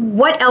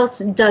 What else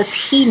does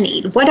he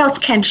need? What else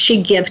can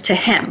she give to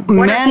him?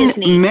 What are his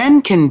needs?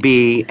 Men can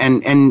be,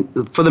 and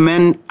for the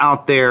men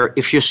out there,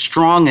 if you're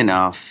strong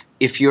enough,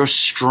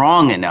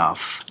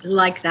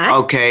 like that,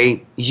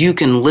 okay, you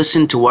can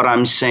listen to what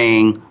I'm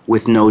saying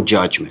with no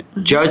judgment.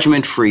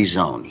 Judgment-free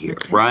zone here,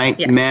 right?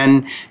 Yes.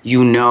 Men,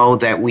 you know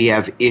that we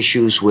have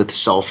issues with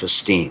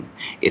self-esteem.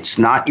 It's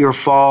not your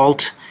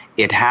fault.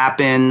 It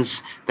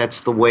happens.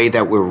 That's the way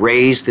that we're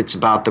raised. It's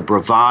about the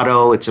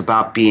bravado. It's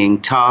about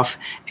being tough.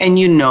 And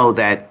you know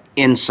that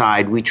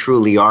inside we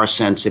truly are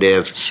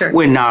sensitive. Sure.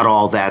 We're not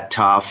all that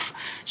tough.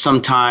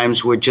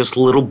 Sometimes we're just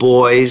little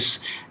boys.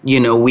 We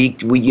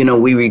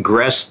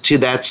regress to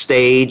that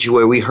stage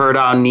where we hurt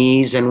our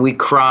knees and we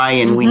cry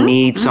and we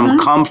need some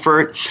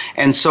comfort.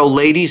 And so,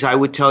 ladies, I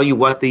would tell you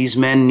what these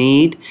men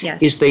need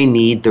is they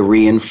need the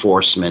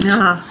reinforcement.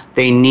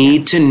 They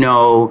need to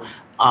know.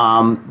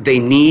 They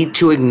need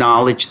to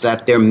acknowledge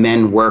that their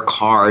men work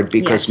hard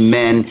because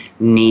men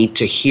need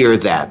to hear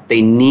that.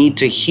 They need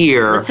to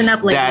hear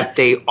that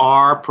they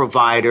are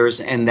providers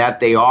and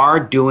that they are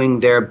doing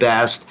their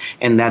best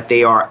and that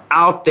they are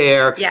out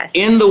there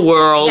in the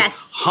world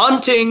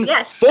hunting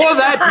for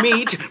that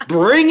meat,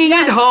 bringing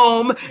it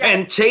home,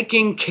 and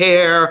taking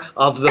care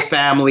of the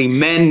family.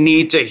 Men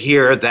need to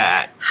hear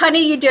that.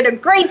 Honey, you did a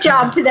great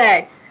job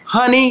today.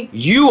 Honey,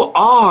 you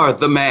are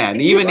the man,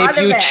 even if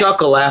you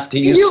chuckle after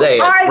you say it.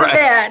 You are the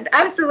man,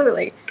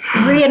 absolutely.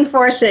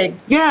 Reinforcing.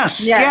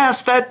 Yes,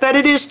 that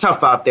it is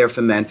tough out there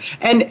for men.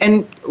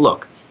 And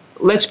look,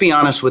 let's be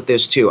honest with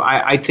this too.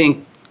 I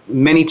think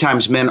many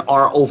times men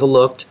are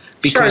overlooked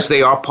because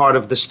they are part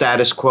of the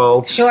status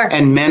quo.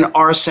 And men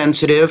are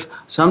sensitive.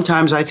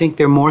 Sometimes I think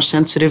they're more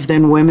sensitive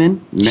than women.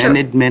 Men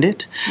admit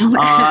it.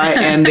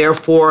 And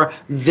therefore,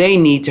 they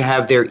need to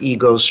have their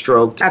ego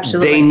stroked.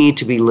 Absolutely. They need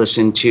to be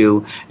listened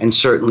to. And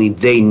certainly,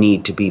 they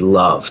need to be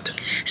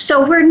loved.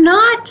 So we're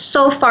not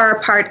so far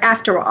apart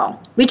after all.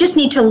 We just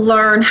need to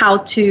learn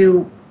how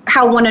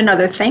one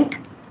another think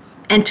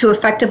and to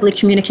effectively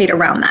communicate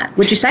around that.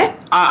 Would you say?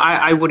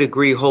 I would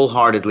agree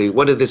wholeheartedly.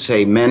 What did they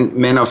say?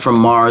 Men are from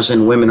Mars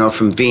and women are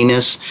from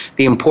Venus.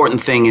 The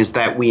important thing is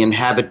that we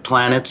inhabit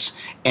planets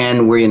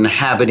and we're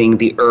inhabiting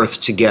the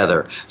Earth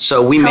together.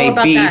 So we may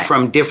be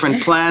from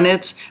different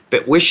planets,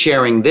 but we're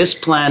sharing this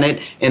planet,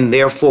 and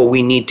therefore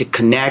we need to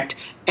connect.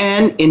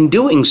 And in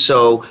doing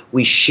so,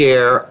 we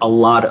share a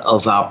lot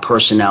of our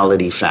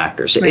personality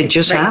factors. It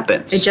just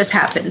happens. It just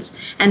happens.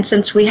 And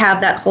since we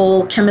have that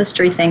whole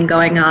chemistry thing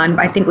going on,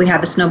 I think we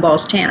have a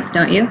snowball's chance,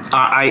 don't you?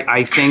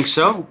 I think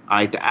so.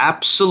 I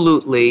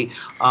absolutely.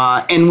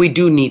 And we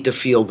do need to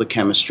feel the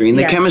chemistry. And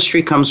the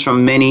chemistry comes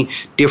from many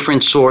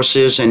different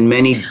sources and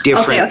many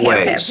different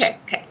ways.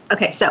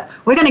 Okay, so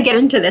we're going to get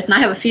into this, and I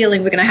have a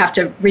feeling we're going to have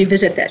to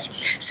revisit this.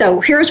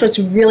 So here's what's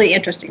really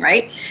interesting,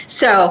 right?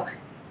 So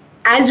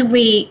as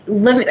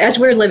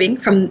we're living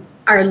from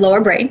our lower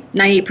brain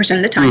 98%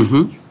 of the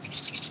time,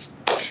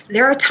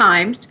 there are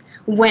times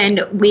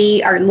when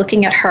we are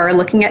looking at her,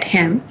 looking at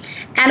him,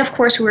 and of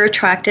course we're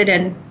attracted,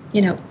 and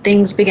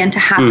things begin to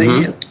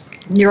happen.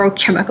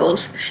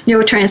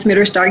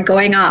 Neurotransmitters start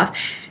going off.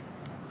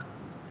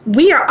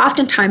 We are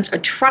oftentimes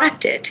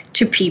attracted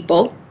to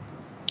people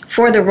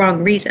for the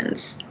wrong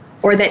reasons,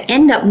 or that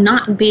end up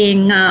not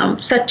being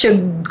such a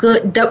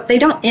good. They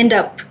don't end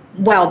up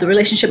well. The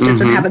relationship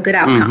doesn't have a good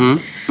outcome.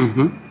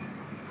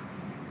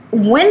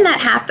 When that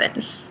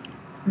happens,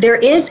 there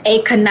is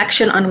a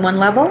connection on one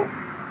level,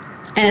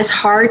 and it's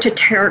hard to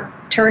tear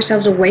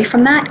ourselves away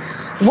from that.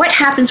 What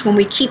happens when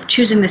we keep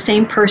choosing the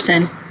same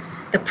person?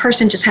 The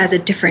person just has a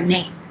different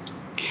name.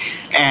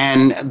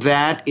 And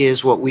that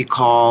is what we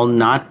call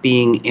not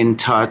being in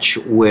touch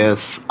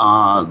with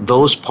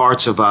those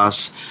parts of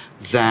us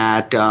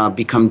that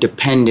become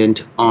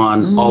dependent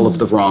on all of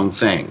the wrong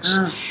things.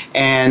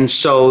 And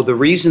so the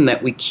reason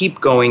that we keep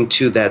going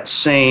to that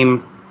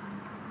same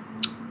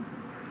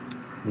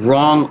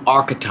wrong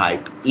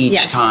archetype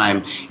each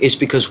time is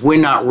because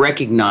we're not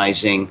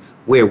recognizing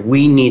where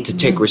we need to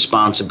take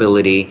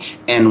responsibility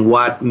and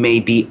what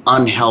may be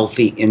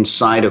unhealthy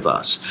inside of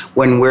us.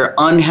 When we're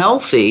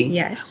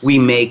unhealthy, we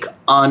make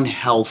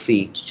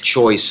unhealthy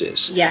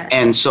choices.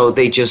 And so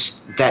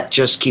that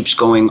just keeps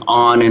going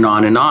on and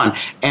on and on.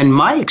 And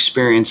my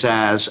experience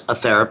as a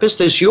therapist,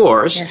 as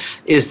yours,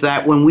 is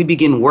that when we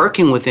begin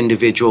working with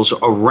individuals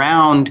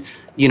around,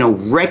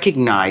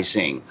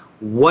 recognizing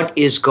what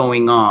is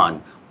going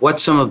on, what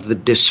some of the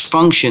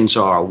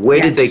dysfunctions are, where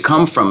did they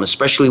come from,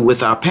 especially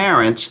with our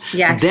parents,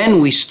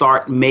 then we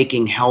start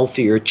making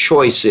healthier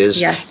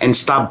choices and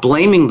stop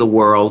blaming the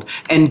world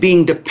and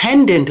being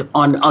dependent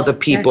on other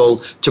people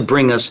to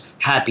bring us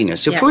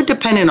happiness. If we're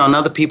dependent on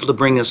other people to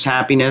bring us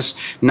happiness,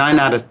 9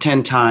 out of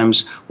 10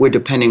 times we're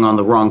depending on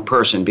the wrong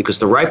person, because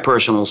the right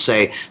person will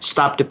say,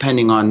 stop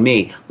depending on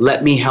me.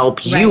 Let me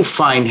help you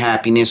find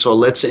happiness, or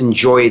let's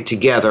enjoy it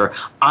together.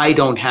 I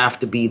don't have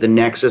to be the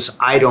nexus.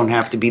 I don't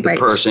have to be the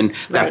person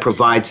that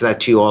provides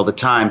that to you all the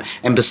time.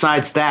 And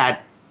besides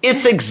that,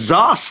 It's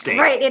exhausting.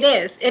 Right, it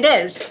is. It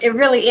is. It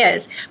really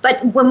is.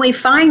 But when we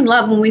find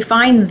love, when we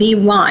find the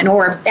one,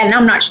 and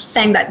I'm not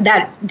saying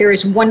that there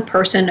is one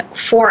person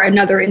for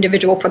another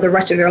individual for the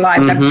rest of their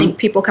lives. I think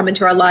people come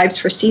into our lives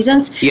for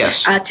seasons.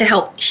 Yes. To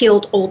help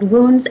heal old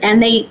wounds,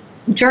 and they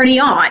journey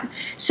on.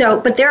 So,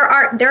 but there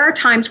are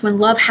times when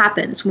love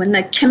happens, when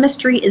the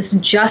chemistry is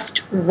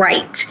just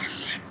right.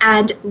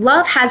 And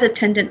love has a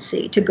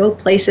tendency to go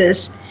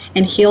places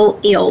and heal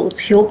ills,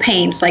 heal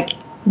pains like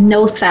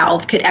no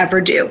salve could ever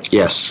do.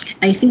 Yes.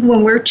 I think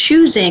when we're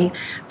choosing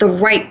the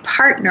right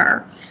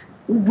partner,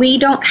 we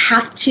don't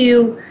have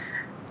to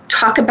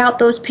talk about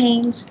those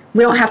pains.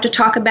 We don't have to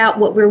talk about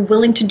what we're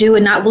willing to do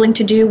and not willing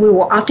to do. We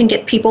will often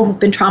get people who've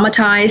been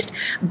traumatized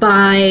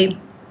by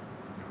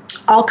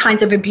all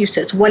kinds of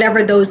abuses,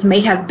 whatever those may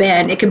have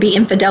been. It could be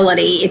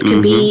infidelity. It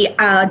could be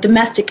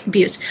domestic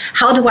abuse.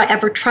 How do I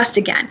ever trust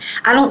again?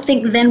 I don't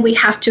think then we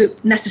have to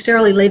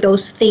necessarily lay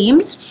those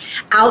themes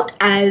out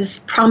as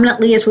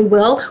prominently as we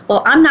will.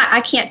 Well,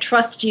 I can't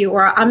trust you,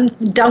 or I'm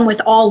done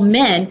with all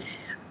men.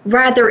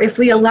 Rather, if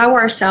we allow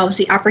ourselves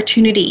the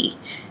opportunity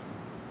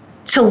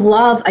to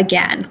love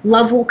again,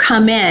 love will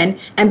come in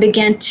and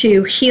begin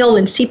to heal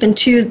and seep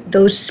into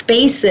those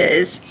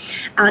spaces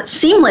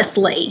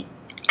seamlessly.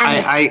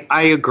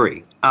 I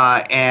agree.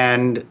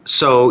 And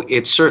so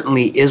it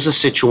certainly is a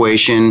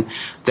situation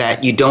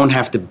that you don't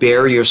have to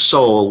bare your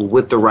soul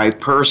with the right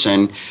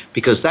person,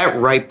 because that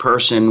right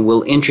person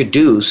will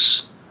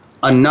introduce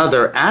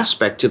another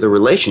aspect to the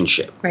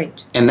relationship.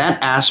 Right. And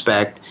that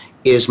aspect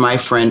is my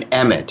friend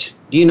Emmett.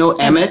 Do you know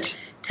Emmett?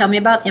 Tell me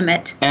about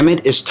Emmett.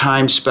 Emmett is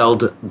time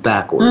spelled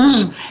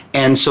backwards.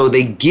 And so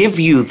they give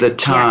you the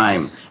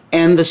time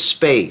and the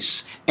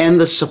space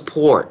and the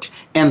support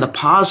and the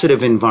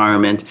positive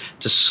environment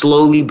to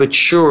slowly but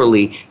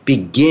surely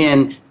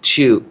begin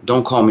to,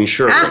 don't call me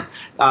Shirley,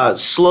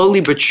 slowly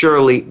but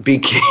surely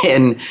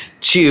begin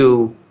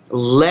to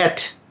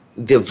let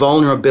the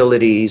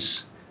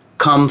vulnerabilities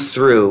come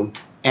through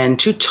and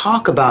to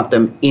talk about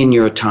them in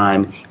your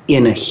time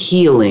in a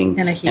healing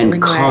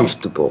and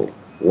comfortable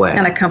way.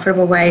 In a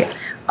comfortable way.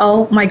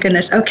 Oh my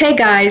goodness. Okay,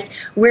 guys,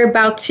 we're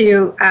about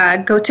to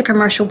go to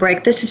commercial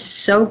break. This is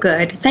so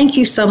good. Thank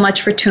you so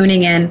much for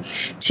tuning in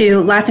to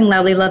Laughing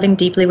Loudly, Loving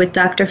Deeply with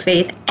Dr.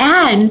 Faith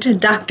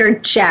and Dr.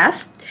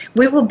 Jeff.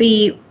 We will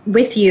be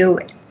with you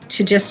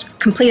to just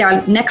complete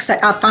our next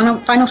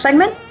final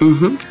segment.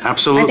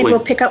 Absolutely. I think we'll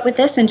pick up with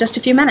this in just a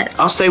few minutes.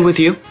 I'll stay with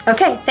you.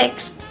 Okay,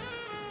 thanks.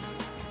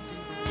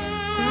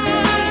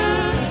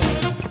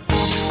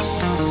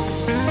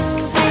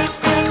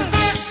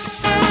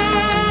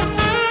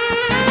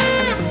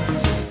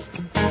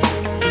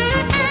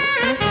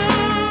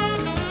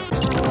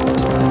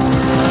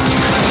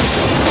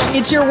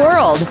 It's your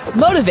world.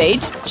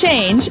 Motivate,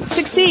 change,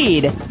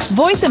 succeed.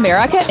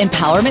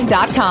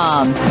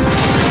 VoiceAmericaEmpowerment.com.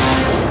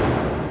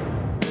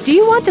 Do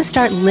you want to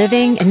start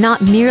living and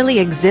not merely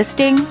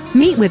existing?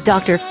 Meet with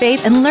Dr.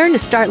 Faith and learn to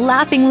start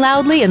laughing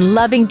loudly and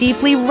loving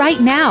deeply right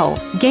now.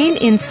 Gain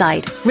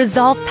insight.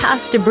 Resolve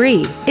past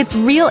debris. It's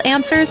real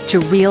answers to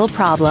real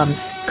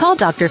problems. Call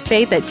Dr.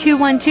 Faith at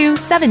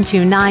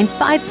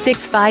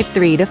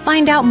 212-729-5653 to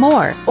find out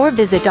more, or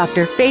visit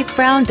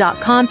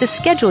drfaithbrown.com to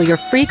schedule your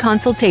free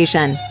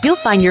consultation. You'll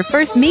find your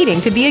first meeting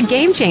to be a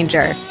game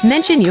changer.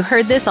 Mention you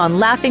heard this on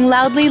Laughing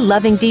Loudly,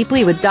 Loving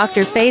Deeply with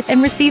Dr. Faith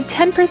and receive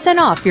 10%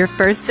 off your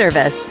first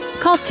service.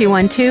 Call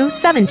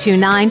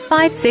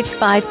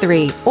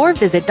 212-729-5653 or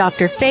visit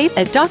Dr. Faith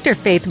at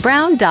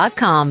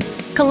drfaithbrown.com.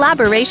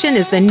 Collaboration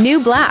is the new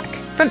black.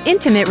 From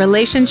intimate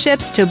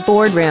relationships to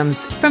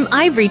boardrooms, from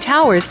ivory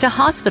towers to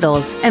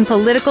hospitals and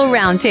political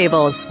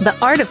roundtables, the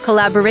art of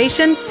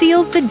collaboration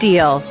seals the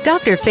deal.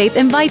 Dr. Faith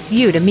invites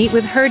you to meet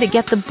with her to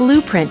get the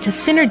blueprint to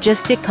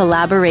synergistic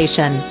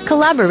collaboration.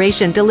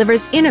 Collaboration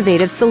delivers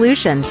innovative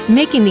solutions,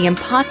 making the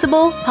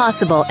impossible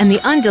possible and the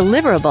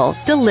undeliverable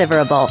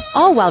deliverable,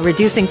 all while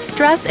reducing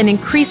stress and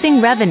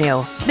increasing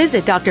revenue.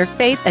 Visit Dr.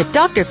 Faith at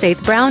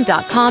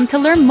drfaithbrown.com to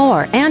learn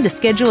more and to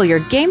schedule your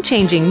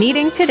game-changing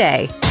meeting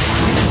today.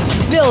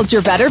 Build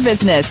your better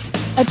business.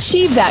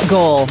 Achieve that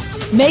goal.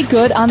 Make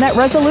good on that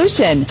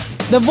resolution.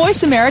 The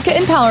Voice America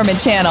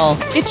Empowerment Channel.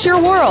 It's your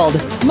world.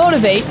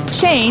 Motivate,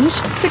 change,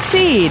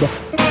 succeed.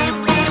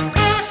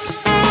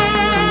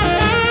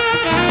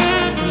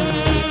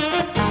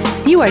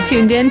 You are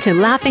tuned in to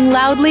Laughing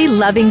Loudly,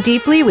 Loving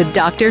Deeply with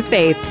Dr.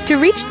 Faith. To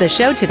reach the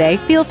show today,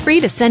 feel free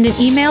to send an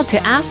email to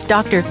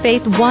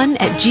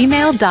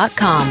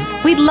AskDrFaith1@gmail.com.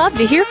 We'd love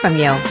to hear from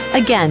you.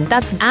 Again,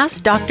 that's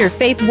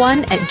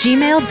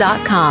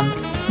AskDrFaith1@gmail.com.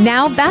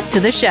 Now back to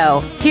the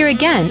show. Here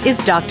again is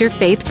Dr.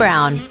 Faith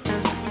Brown.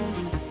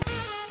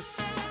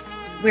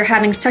 We're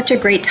having such a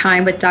great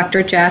time with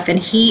Dr. Jeff, and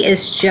he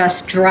is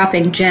just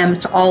dropping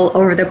gems all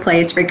over the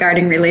place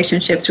regarding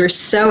relationships. We're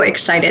so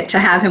excited to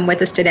have him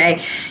with us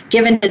today.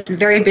 Given his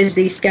very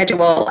busy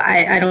schedule,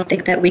 I don't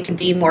think that we could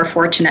be more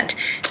fortunate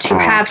to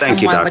have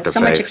someone with so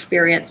much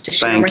experience to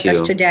share with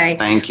us today.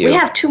 Thank you. We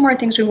have two more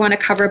things we want to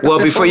cover. But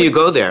before you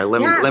go there,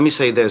 let me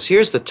say this.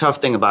 Here's the tough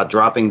thing about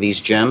dropping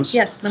these gems.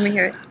 Yes, let me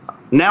hear it.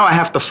 Now I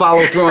have to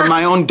follow through on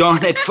my own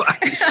darn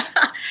advice.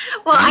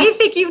 Well, I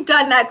think you've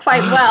done that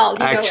quite well.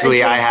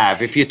 Actually, I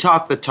have. If you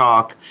talk the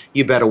talk,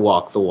 you better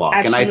walk the walk.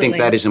 Absolutely. And I think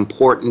that is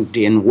important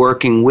in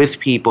working with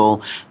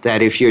people,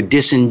 that if you're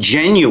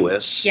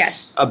disingenuous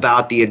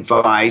about the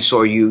advice,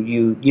 or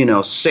you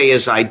say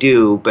as I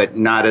do, but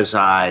not as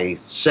I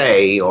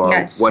say, or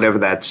whatever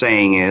that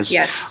saying is,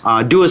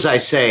 do as I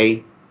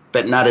say,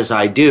 but not as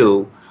I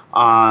do,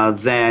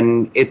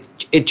 then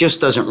it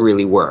just doesn't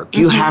really work.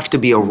 You have to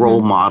be a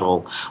role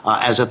model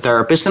as a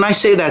therapist. And I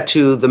say that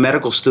to the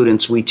medical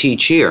students we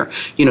teach here.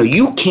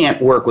 You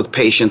can't work with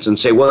patients and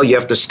say, well, you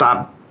have to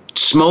stop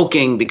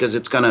smoking because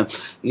it's going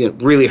to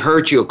really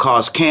hurt you or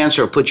cause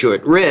cancer or put you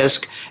at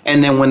risk.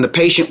 And then when the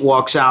patient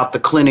walks out the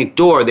clinic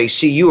door, they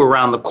see you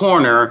around the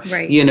corner,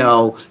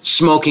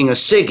 smoking a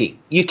ciggy.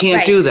 You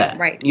can't do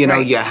that.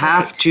 You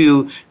have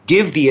to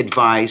give the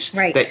advice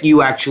that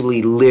you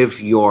actually live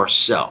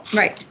yourself.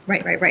 Right.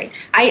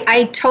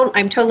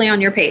 I'm totally on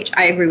your page.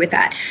 I agree with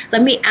that.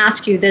 Let me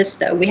ask you this,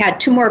 though. We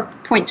had two more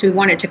points we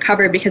wanted to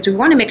cover because we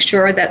want to make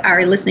sure that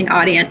our listening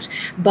audience,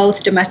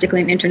 both domestically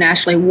and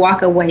internationally,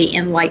 walk away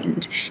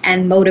enlightened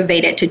and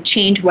motivated to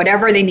change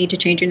whatever they need to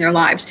change in their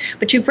lives.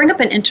 But you bring up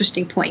an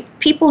interesting point.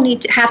 People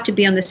have to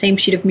be on the same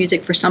sheet of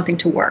music for something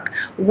to work.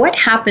 What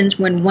happens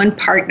when one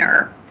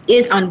partner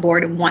is on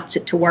board and wants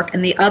it to work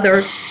and the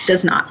other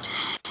does not?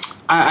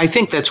 I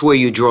think that's where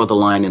you draw the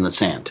line in the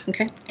sand.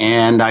 Okay.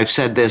 And I've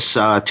said this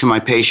to my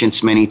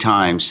patients many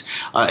times,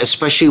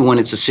 especially when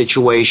it's a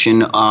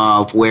situation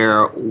of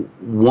where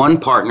one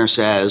partner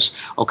says,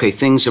 okay,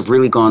 things have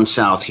really gone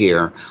south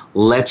here,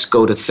 let's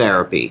go to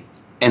therapy.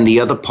 And the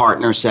other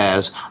partner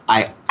says,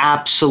 I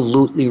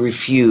absolutely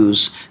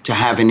refuse to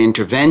have an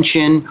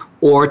intervention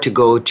or to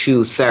go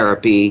to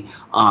therapy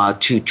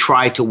to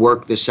try to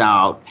work this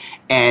out.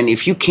 And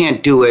if you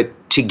can't do it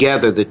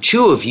together, the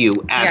two of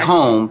you at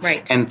home,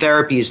 and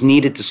therapy is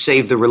needed to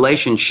save the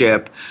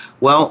relationship,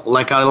 well,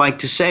 like I like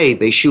to say,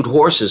 they shoot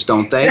horses,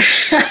 don't they?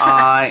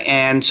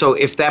 And so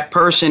if that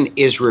person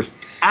is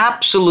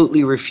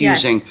absolutely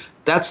refusing,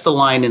 that's the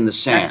line in the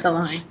sand. That's the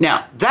line.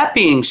 Now, that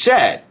being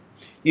said,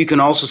 you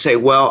can also say,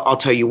 well, I'll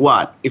tell you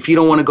what, if you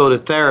don't want to go to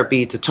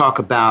therapy to talk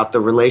about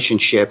the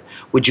relationship,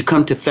 would you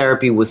come to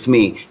therapy with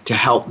me to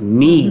help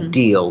me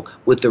deal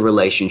with the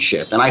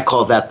relationship? And I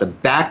call that the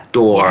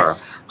backdoor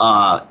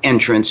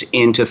entrance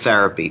into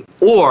therapy.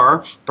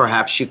 Or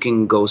perhaps you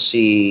can go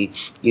see,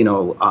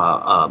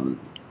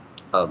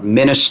 a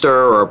minister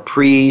or a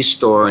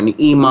priest or an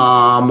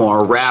imam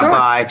or a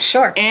rabbi,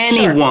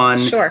 anyone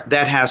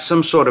that has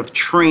some sort of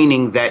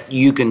training that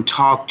you can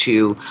talk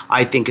to,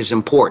 I think is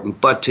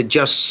important. But to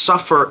just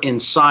suffer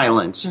in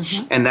silence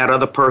and that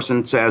other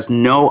person says,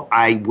 no,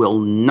 I will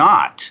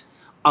not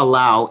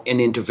allow an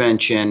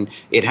intervention,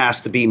 it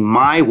has to be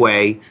my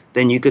way,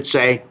 then you could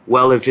say,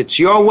 well, if it's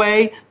your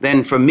way,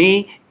 then for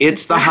me,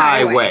 it's the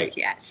highway.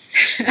 Yes.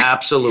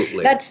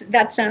 Absolutely.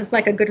 That sounds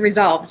like a good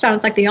resolve.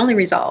 Sounds like the only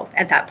resolve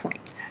at that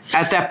point.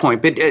 At that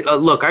point. But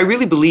look, I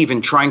really believe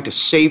in trying to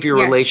save your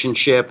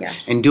relationship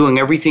and doing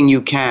everything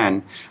you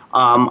can.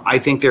 I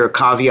think there are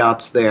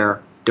caveats there.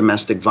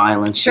 Domestic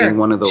violence being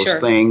one of those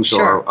things,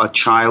 or a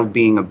child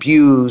being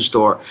abused,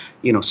 or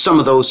some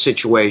of those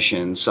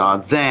situations,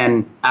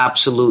 then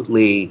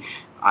absolutely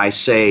I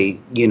say,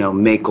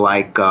 make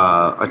like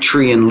a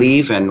tree and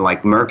leave, and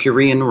like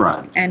Mercury and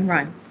run. And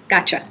run.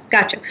 Gotcha.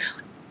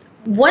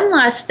 One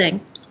last thing.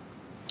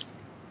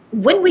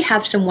 When we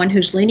have someone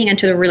who's leaning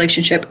into the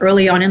relationship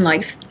early on in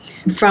life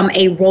from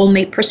a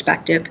roommate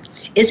perspective,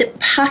 is it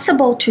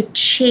possible to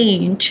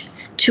change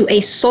to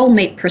a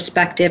soulmate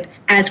perspective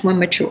as one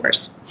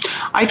matures?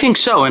 I think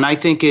so, and I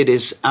think it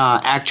is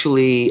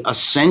actually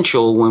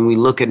essential when we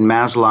look at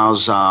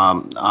Maslow's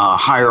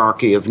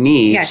hierarchy of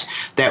needs,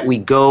 that we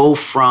go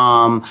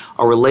from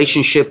a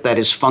relationship that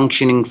is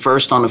functioning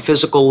first on a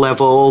physical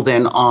level,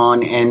 then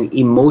on an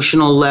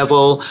emotional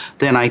level,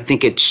 then I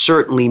think it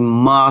certainly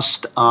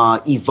must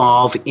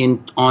evolve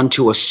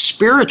onto a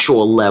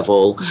spiritual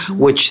level,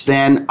 which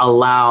then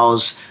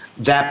allows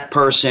that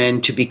person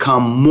to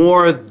become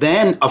more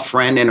than a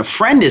friend, and a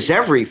friend is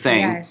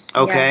everything.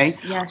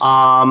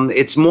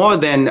 It's more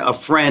than a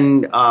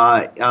friend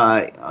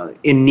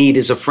in need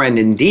is a friend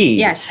indeed.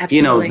 Yes,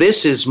 absolutely.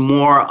 This is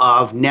more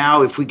of,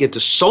 now if we get to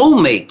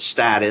soulmate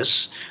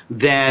status,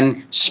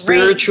 then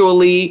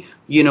spiritually,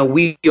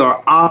 we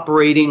are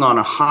operating on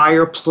a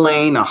higher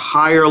plane, a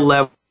higher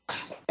level.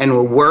 And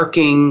we're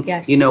working,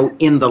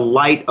 in the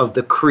light of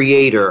the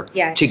Creator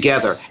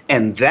together.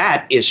 And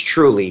that is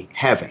truly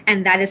heaven.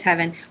 And that is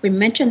heaven. We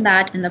mentioned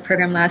that in the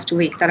program last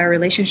week, that our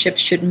relationship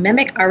should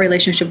mimic our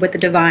relationship with the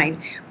divine,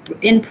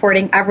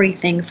 importing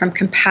everything from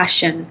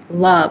compassion,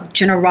 love,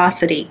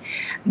 generosity,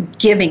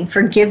 giving,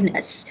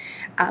 forgiveness,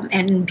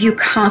 and imbue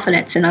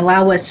confidence and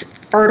allow us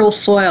fertile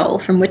soil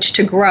from which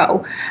to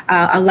grow,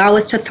 allow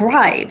us to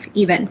thrive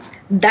even.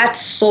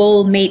 That's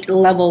soulmate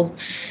level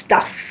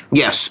stuff.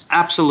 Yes,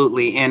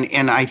 absolutely.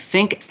 And I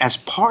think as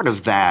part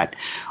of that,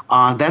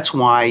 that's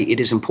why it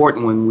is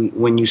important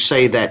when you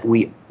say that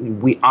we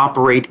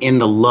operate in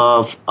the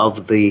love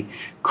of the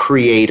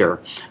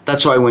Creator.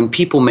 That's why when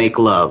people make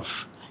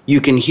love, you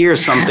can hear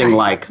something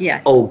like,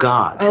 yes. Oh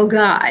God. Oh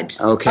God.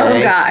 Okay.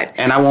 Oh God.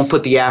 And I won't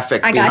put the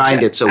affect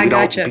behind it so we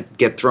don't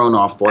get thrown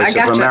off Voice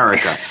of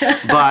America.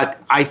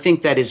 But I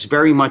think that is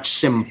very much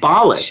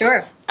symbolic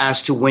Sure.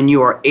 as to when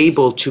you are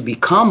able to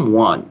become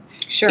one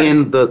Sure.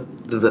 in the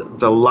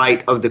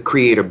light of the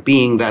Creator,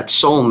 being that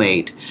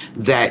soulmate,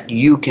 that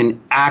you can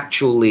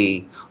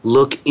actually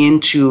look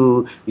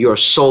into your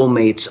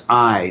soulmate's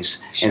eyes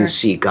Sure. and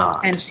see God.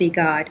 And see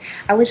God.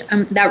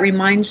 That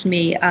reminds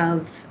me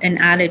of an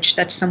adage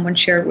that someone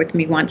shared with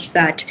me once,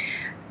 that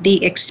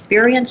the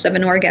experience of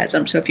an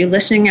orgasm, so if you're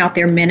listening out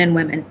there, men and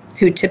women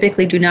who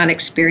typically do not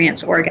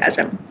experience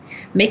orgasm,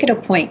 make it a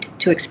point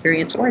to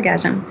experience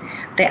orgasm.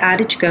 The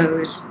adage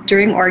goes,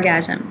 during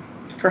orgasm,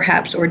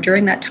 perhaps, or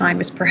during that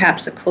time is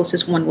perhaps the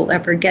closest one will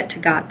ever get to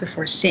God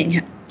before seeing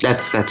Him.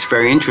 That's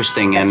very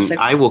interesting, and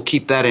I will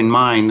keep that in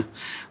mind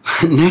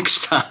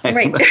next time.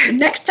 Right,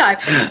 next time.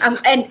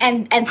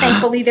 And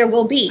thankfully there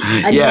will be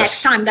a Yes,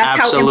 next time. That's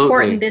absolutely. how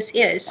important this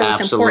is. So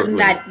it's important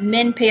Absolutely. that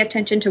men pay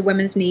attention to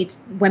women's needs,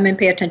 women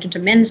pay attention to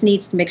men's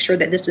needs to make sure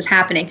that this is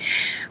happening.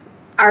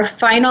 Our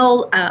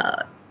final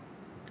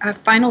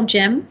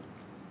gem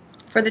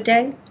for the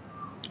day,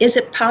 is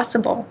it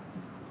possible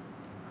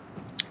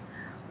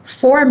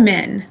for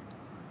men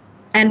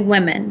and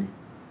women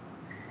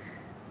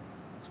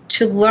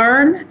to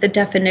learn the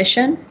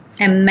definition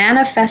and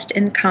manifest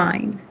in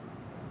kind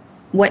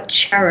what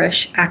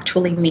cherish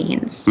actually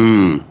means?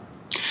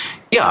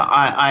 Yeah,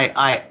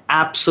 I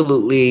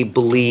absolutely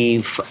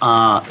believe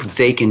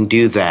they can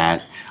do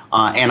that.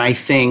 And I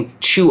think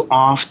too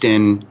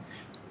often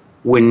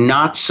we're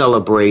not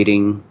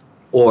celebrating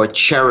or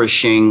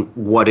cherishing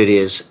what it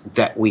is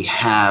that we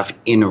have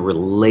in a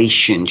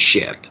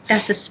relationship.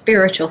 That's a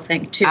spiritual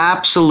thing too.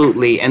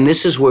 Absolutely. And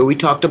this is where we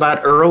talked about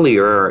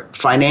earlier,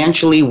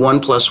 financially 1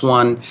 +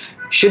 1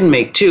 shouldn't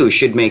make 2,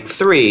 should make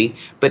 3,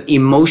 but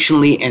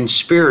emotionally and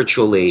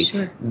spiritually,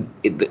 Sure.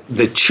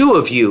 the two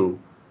of you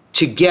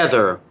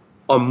together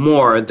are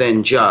more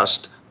than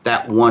just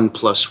that 1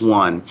 +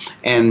 1.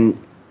 And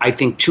I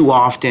think too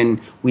often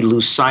we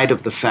lose sight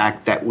of the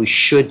fact that we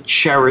should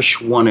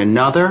cherish one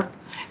another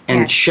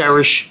and Yes.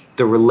 cherish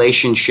the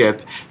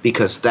relationship,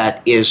 because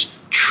that is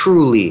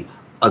truly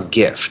a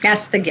gift.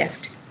 That's the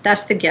gift.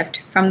 That's the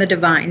gift from the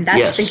divine. That's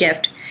Yes. the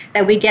gift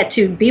that we get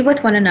to be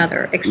with one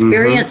another,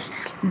 experience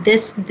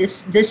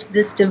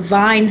this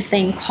divine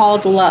thing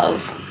called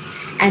love,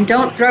 and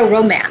don't throw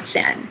romance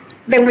in.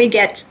 Then we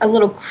get a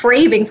little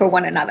craving for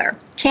one another.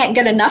 Can't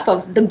get enough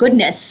of the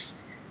goodness.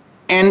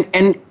 And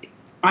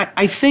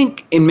I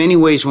think in many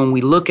ways when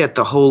we look at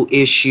the whole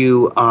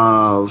issue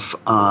of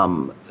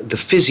the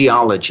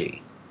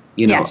physiology,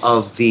 Yes.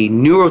 of the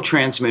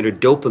neurotransmitter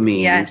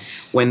dopamine,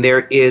 Yes. when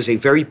there is a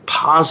very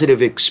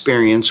positive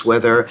experience,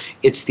 whether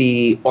it's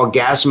the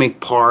orgasmic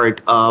part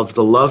of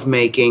the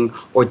lovemaking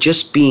or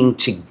just being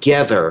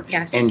together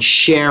Yes. and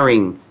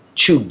sharing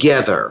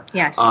together,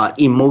 Yes.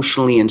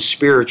 emotionally and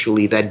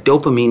spiritually, that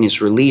dopamine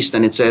is released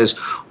and it says,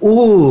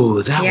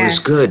 ooh, that was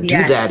good.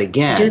 Yes. Do that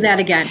again. Do that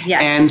again.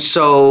 Yes. And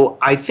so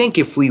I think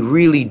if we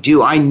really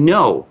do, I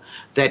know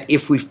that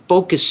if we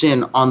focus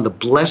in on the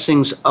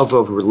blessings of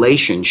a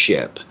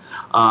relationship,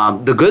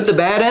 the good, the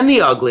bad, and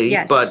the ugly,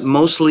 Yes. but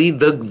mostly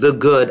the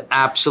good,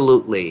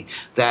 absolutely,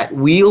 that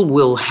we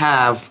will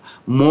have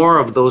more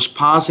of those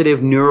positive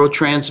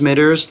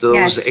neurotransmitters,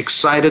 those Yes.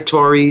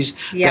 excitatories,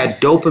 Yes.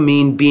 that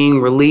dopamine being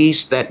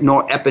released, that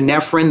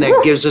norepinephrine that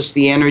Woo. gives us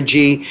the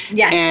energy,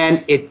 Yes.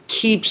 and it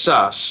keeps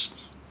us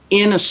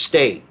in a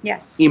state,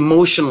 Yes.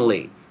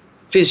 emotionally,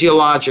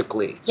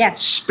 physiologically,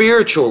 Yes.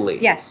 spiritually,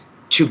 Yes.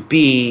 to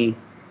be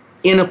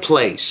in a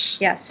place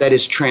Yes. that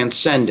is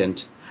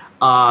transcendent,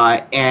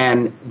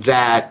 and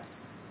that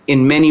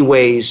in many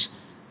ways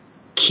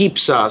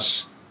keeps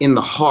us in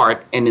the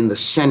heart and in the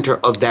center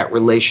of that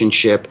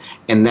relationship,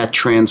 and that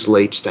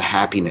translates to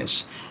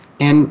happiness.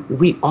 And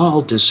we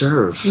all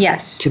deserve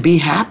Yes. to be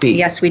happy.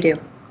 Yes, we do.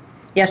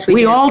 Yes, we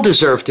We do. all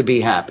deserve to be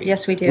happy.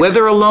 Yes, we do.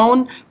 Whether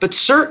alone, but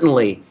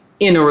certainly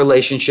in a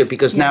relationship,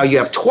 because now you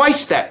Yes. have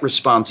twice that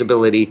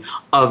responsibility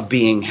of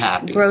being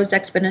happy. Grows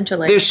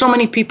exponentially. There's so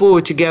many people who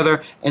are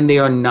together and they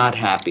are not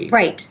happy.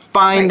 Right.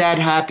 Find Right. that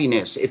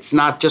happiness. It's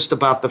not just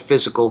about the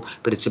physical,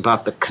 but it's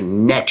about the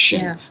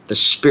connection, Yeah. the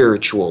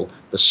spiritual,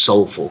 the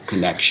soulful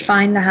connection.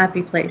 Find the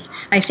happy place.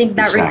 I think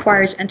that Exactly.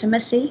 requires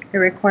intimacy. It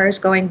requires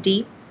going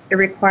deep. It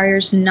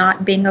requires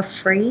not being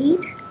afraid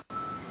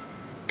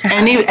to have,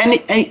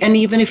 And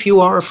even if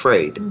you are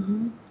afraid,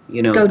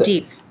 go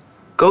deep.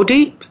 Go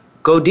deep.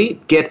 Go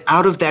deep. Get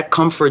out of that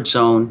comfort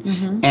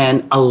zone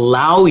and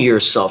allow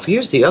yourself.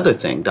 Here's the other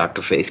thing,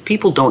 Dr. Faith.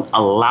 People don't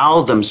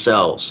allow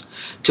themselves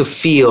to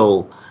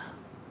feel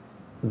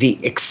the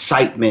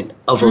excitement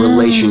of a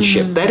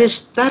relationship. That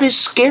is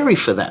scary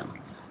for them.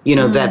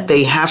 That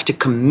they have to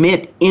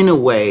commit in a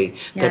way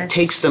that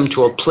takes them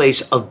to a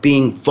place of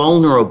being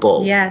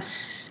vulnerable.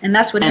 Yes, and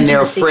that's what. And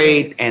they're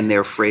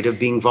afraid of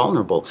being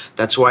vulnerable.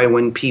 That's why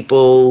when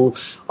people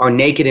are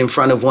naked in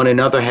front of one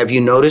another, have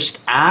you noticed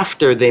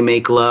after they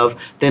make love,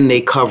 then they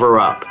cover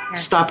up?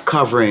 Yes. Stop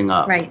covering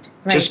up. Right.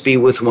 Just be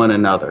with one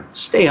another.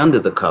 Stay under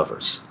the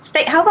covers.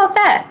 How about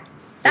that?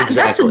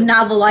 Exactly. That's a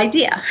novel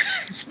idea.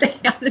 Stay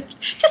on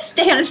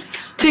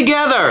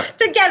together.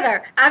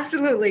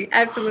 Absolutely.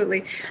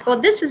 Well,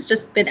 this has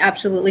just been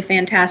absolutely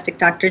fantastic,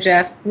 Dr.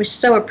 Jeff. We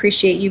so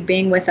appreciate you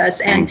being with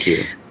us. And thank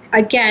you.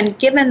 Again,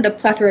 given the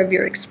plethora of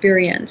your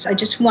experience, I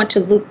just want to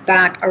loop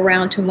back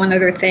around to one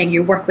other thing.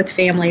 You work with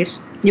families,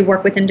 you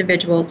work with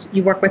individuals,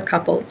 you work with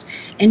couples,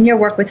 and you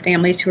work with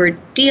families who are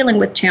dealing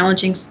with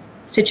challenging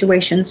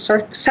situations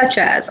such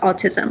as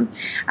autism.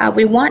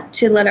 We want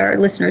to let our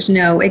listeners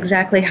know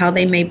exactly how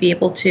they may be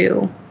able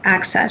to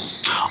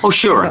access. Oh,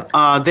 sure.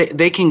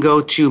 They can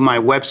go to my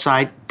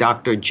website,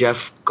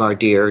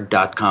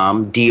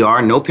 drjeffgardere.com,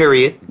 Dr, no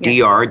period,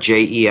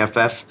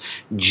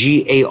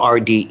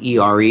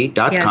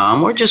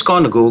 DrJeffGardere.com, or just go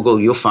into Google.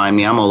 You'll find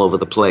me. I'm all over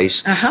the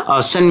place.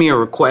 Send me a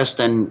request,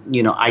 and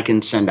I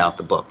can send out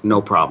the book.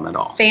 No problem at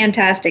all.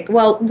 Fantastic.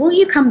 Well, will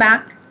you come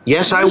back?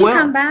 Yes, I will.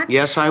 Come back?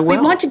 Yes, I will.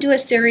 We want to do a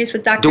series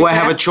with Dr. Do I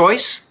Jeff. have a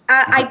choice?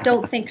 I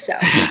don't think so.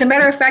 As a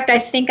matter of fact, I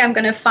think I'm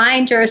going to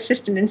find your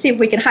assistant and see if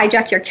we can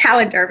hijack your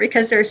calendar,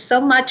 because there's so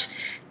much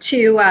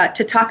to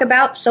talk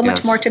about, so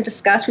much more to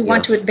discuss. We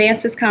want to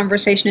advance this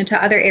conversation into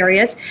other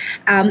areas,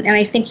 and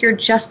I think you're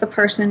just the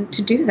person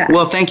to do that.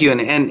 Well, thank you,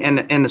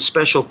 and a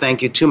special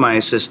thank you to my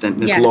assistant,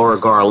 Ms. Laura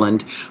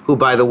Garland, who,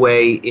 by the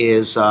way,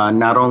 is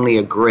not only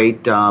a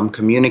great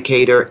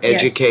communicator,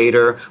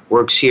 educator,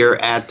 works here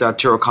at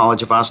Touro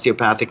College of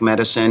Osteopathic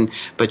Medicine,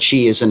 but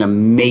she is an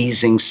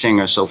amazing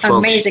singer. So,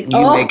 folks,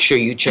 you make sure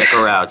you check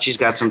her out. She's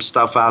got some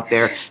stuff out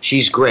there.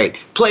 She's great.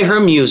 Play her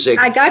music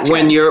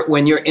when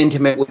you're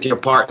intimate with your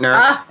partner,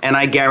 and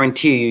I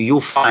guarantee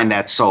you'll find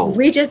that soul.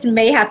 We just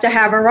may have to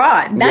have her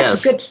on.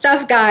 That's good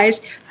stuff,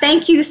 guys.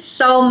 Thank you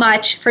so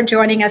much for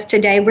joining us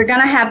today. We're going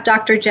to have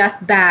Dr.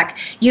 Jeff back.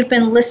 You've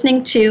been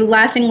listening to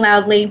Laughing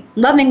Loudly,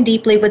 Loving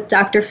Deeply with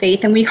Dr.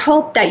 Faith, and we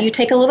hope that you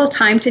take a little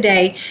time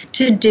today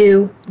to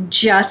do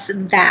just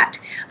that.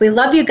 We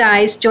love you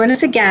guys. Join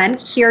us again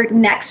here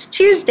next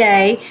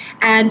Tuesday,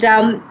 and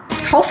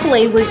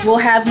hopefully we'll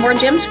have more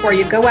gems for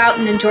you. Go out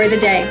and enjoy the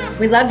day.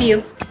 We love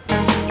you.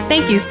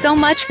 Thank you so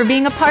much for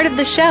being a part of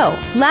the show.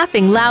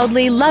 Laughing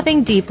Loudly,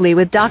 Loving Deeply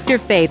with Dr.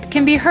 Faith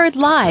can be heard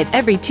live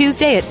every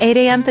Tuesday at 8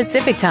 a.m.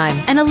 Pacific Time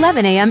and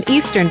 11 a.m.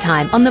 Eastern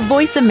Time on the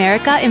Voice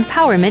America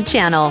Empowerment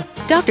Channel.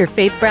 Dr.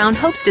 Faith Brown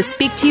hopes to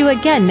speak to you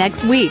again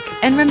next week.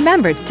 And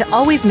remember to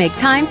always make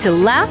time to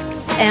laugh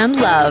and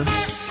love.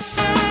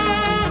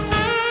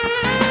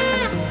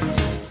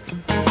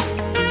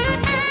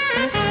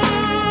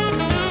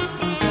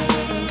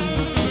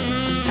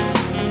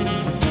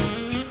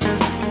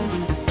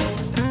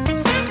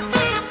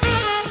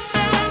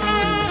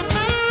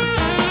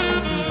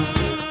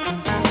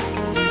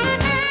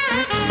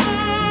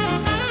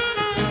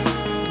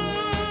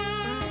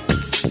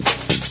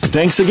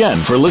 Thanks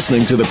again for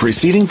listening to the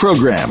preceding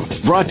program,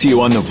 brought to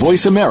you on the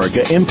Voice America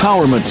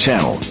Empowerment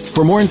Channel.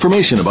 For more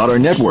information about our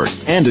network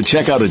and to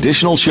check out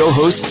additional show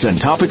hosts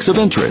and topics of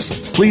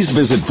interest, please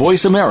visit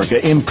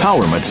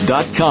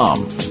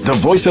voiceamericaempowerment.com. The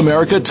Voice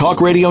America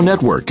Talk Radio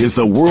Network is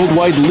the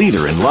worldwide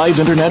leader in live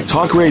Internet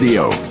talk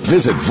radio.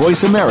 Visit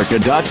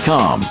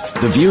voiceamerica.com.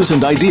 The views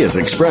and ideas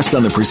expressed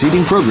on the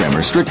preceding program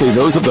are strictly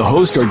those of the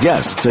host or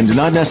guests and do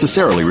not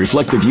necessarily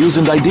reflect the views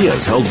and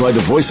ideas held by the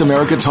Voice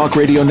America Talk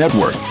Radio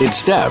Network, its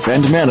staff,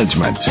 and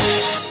management.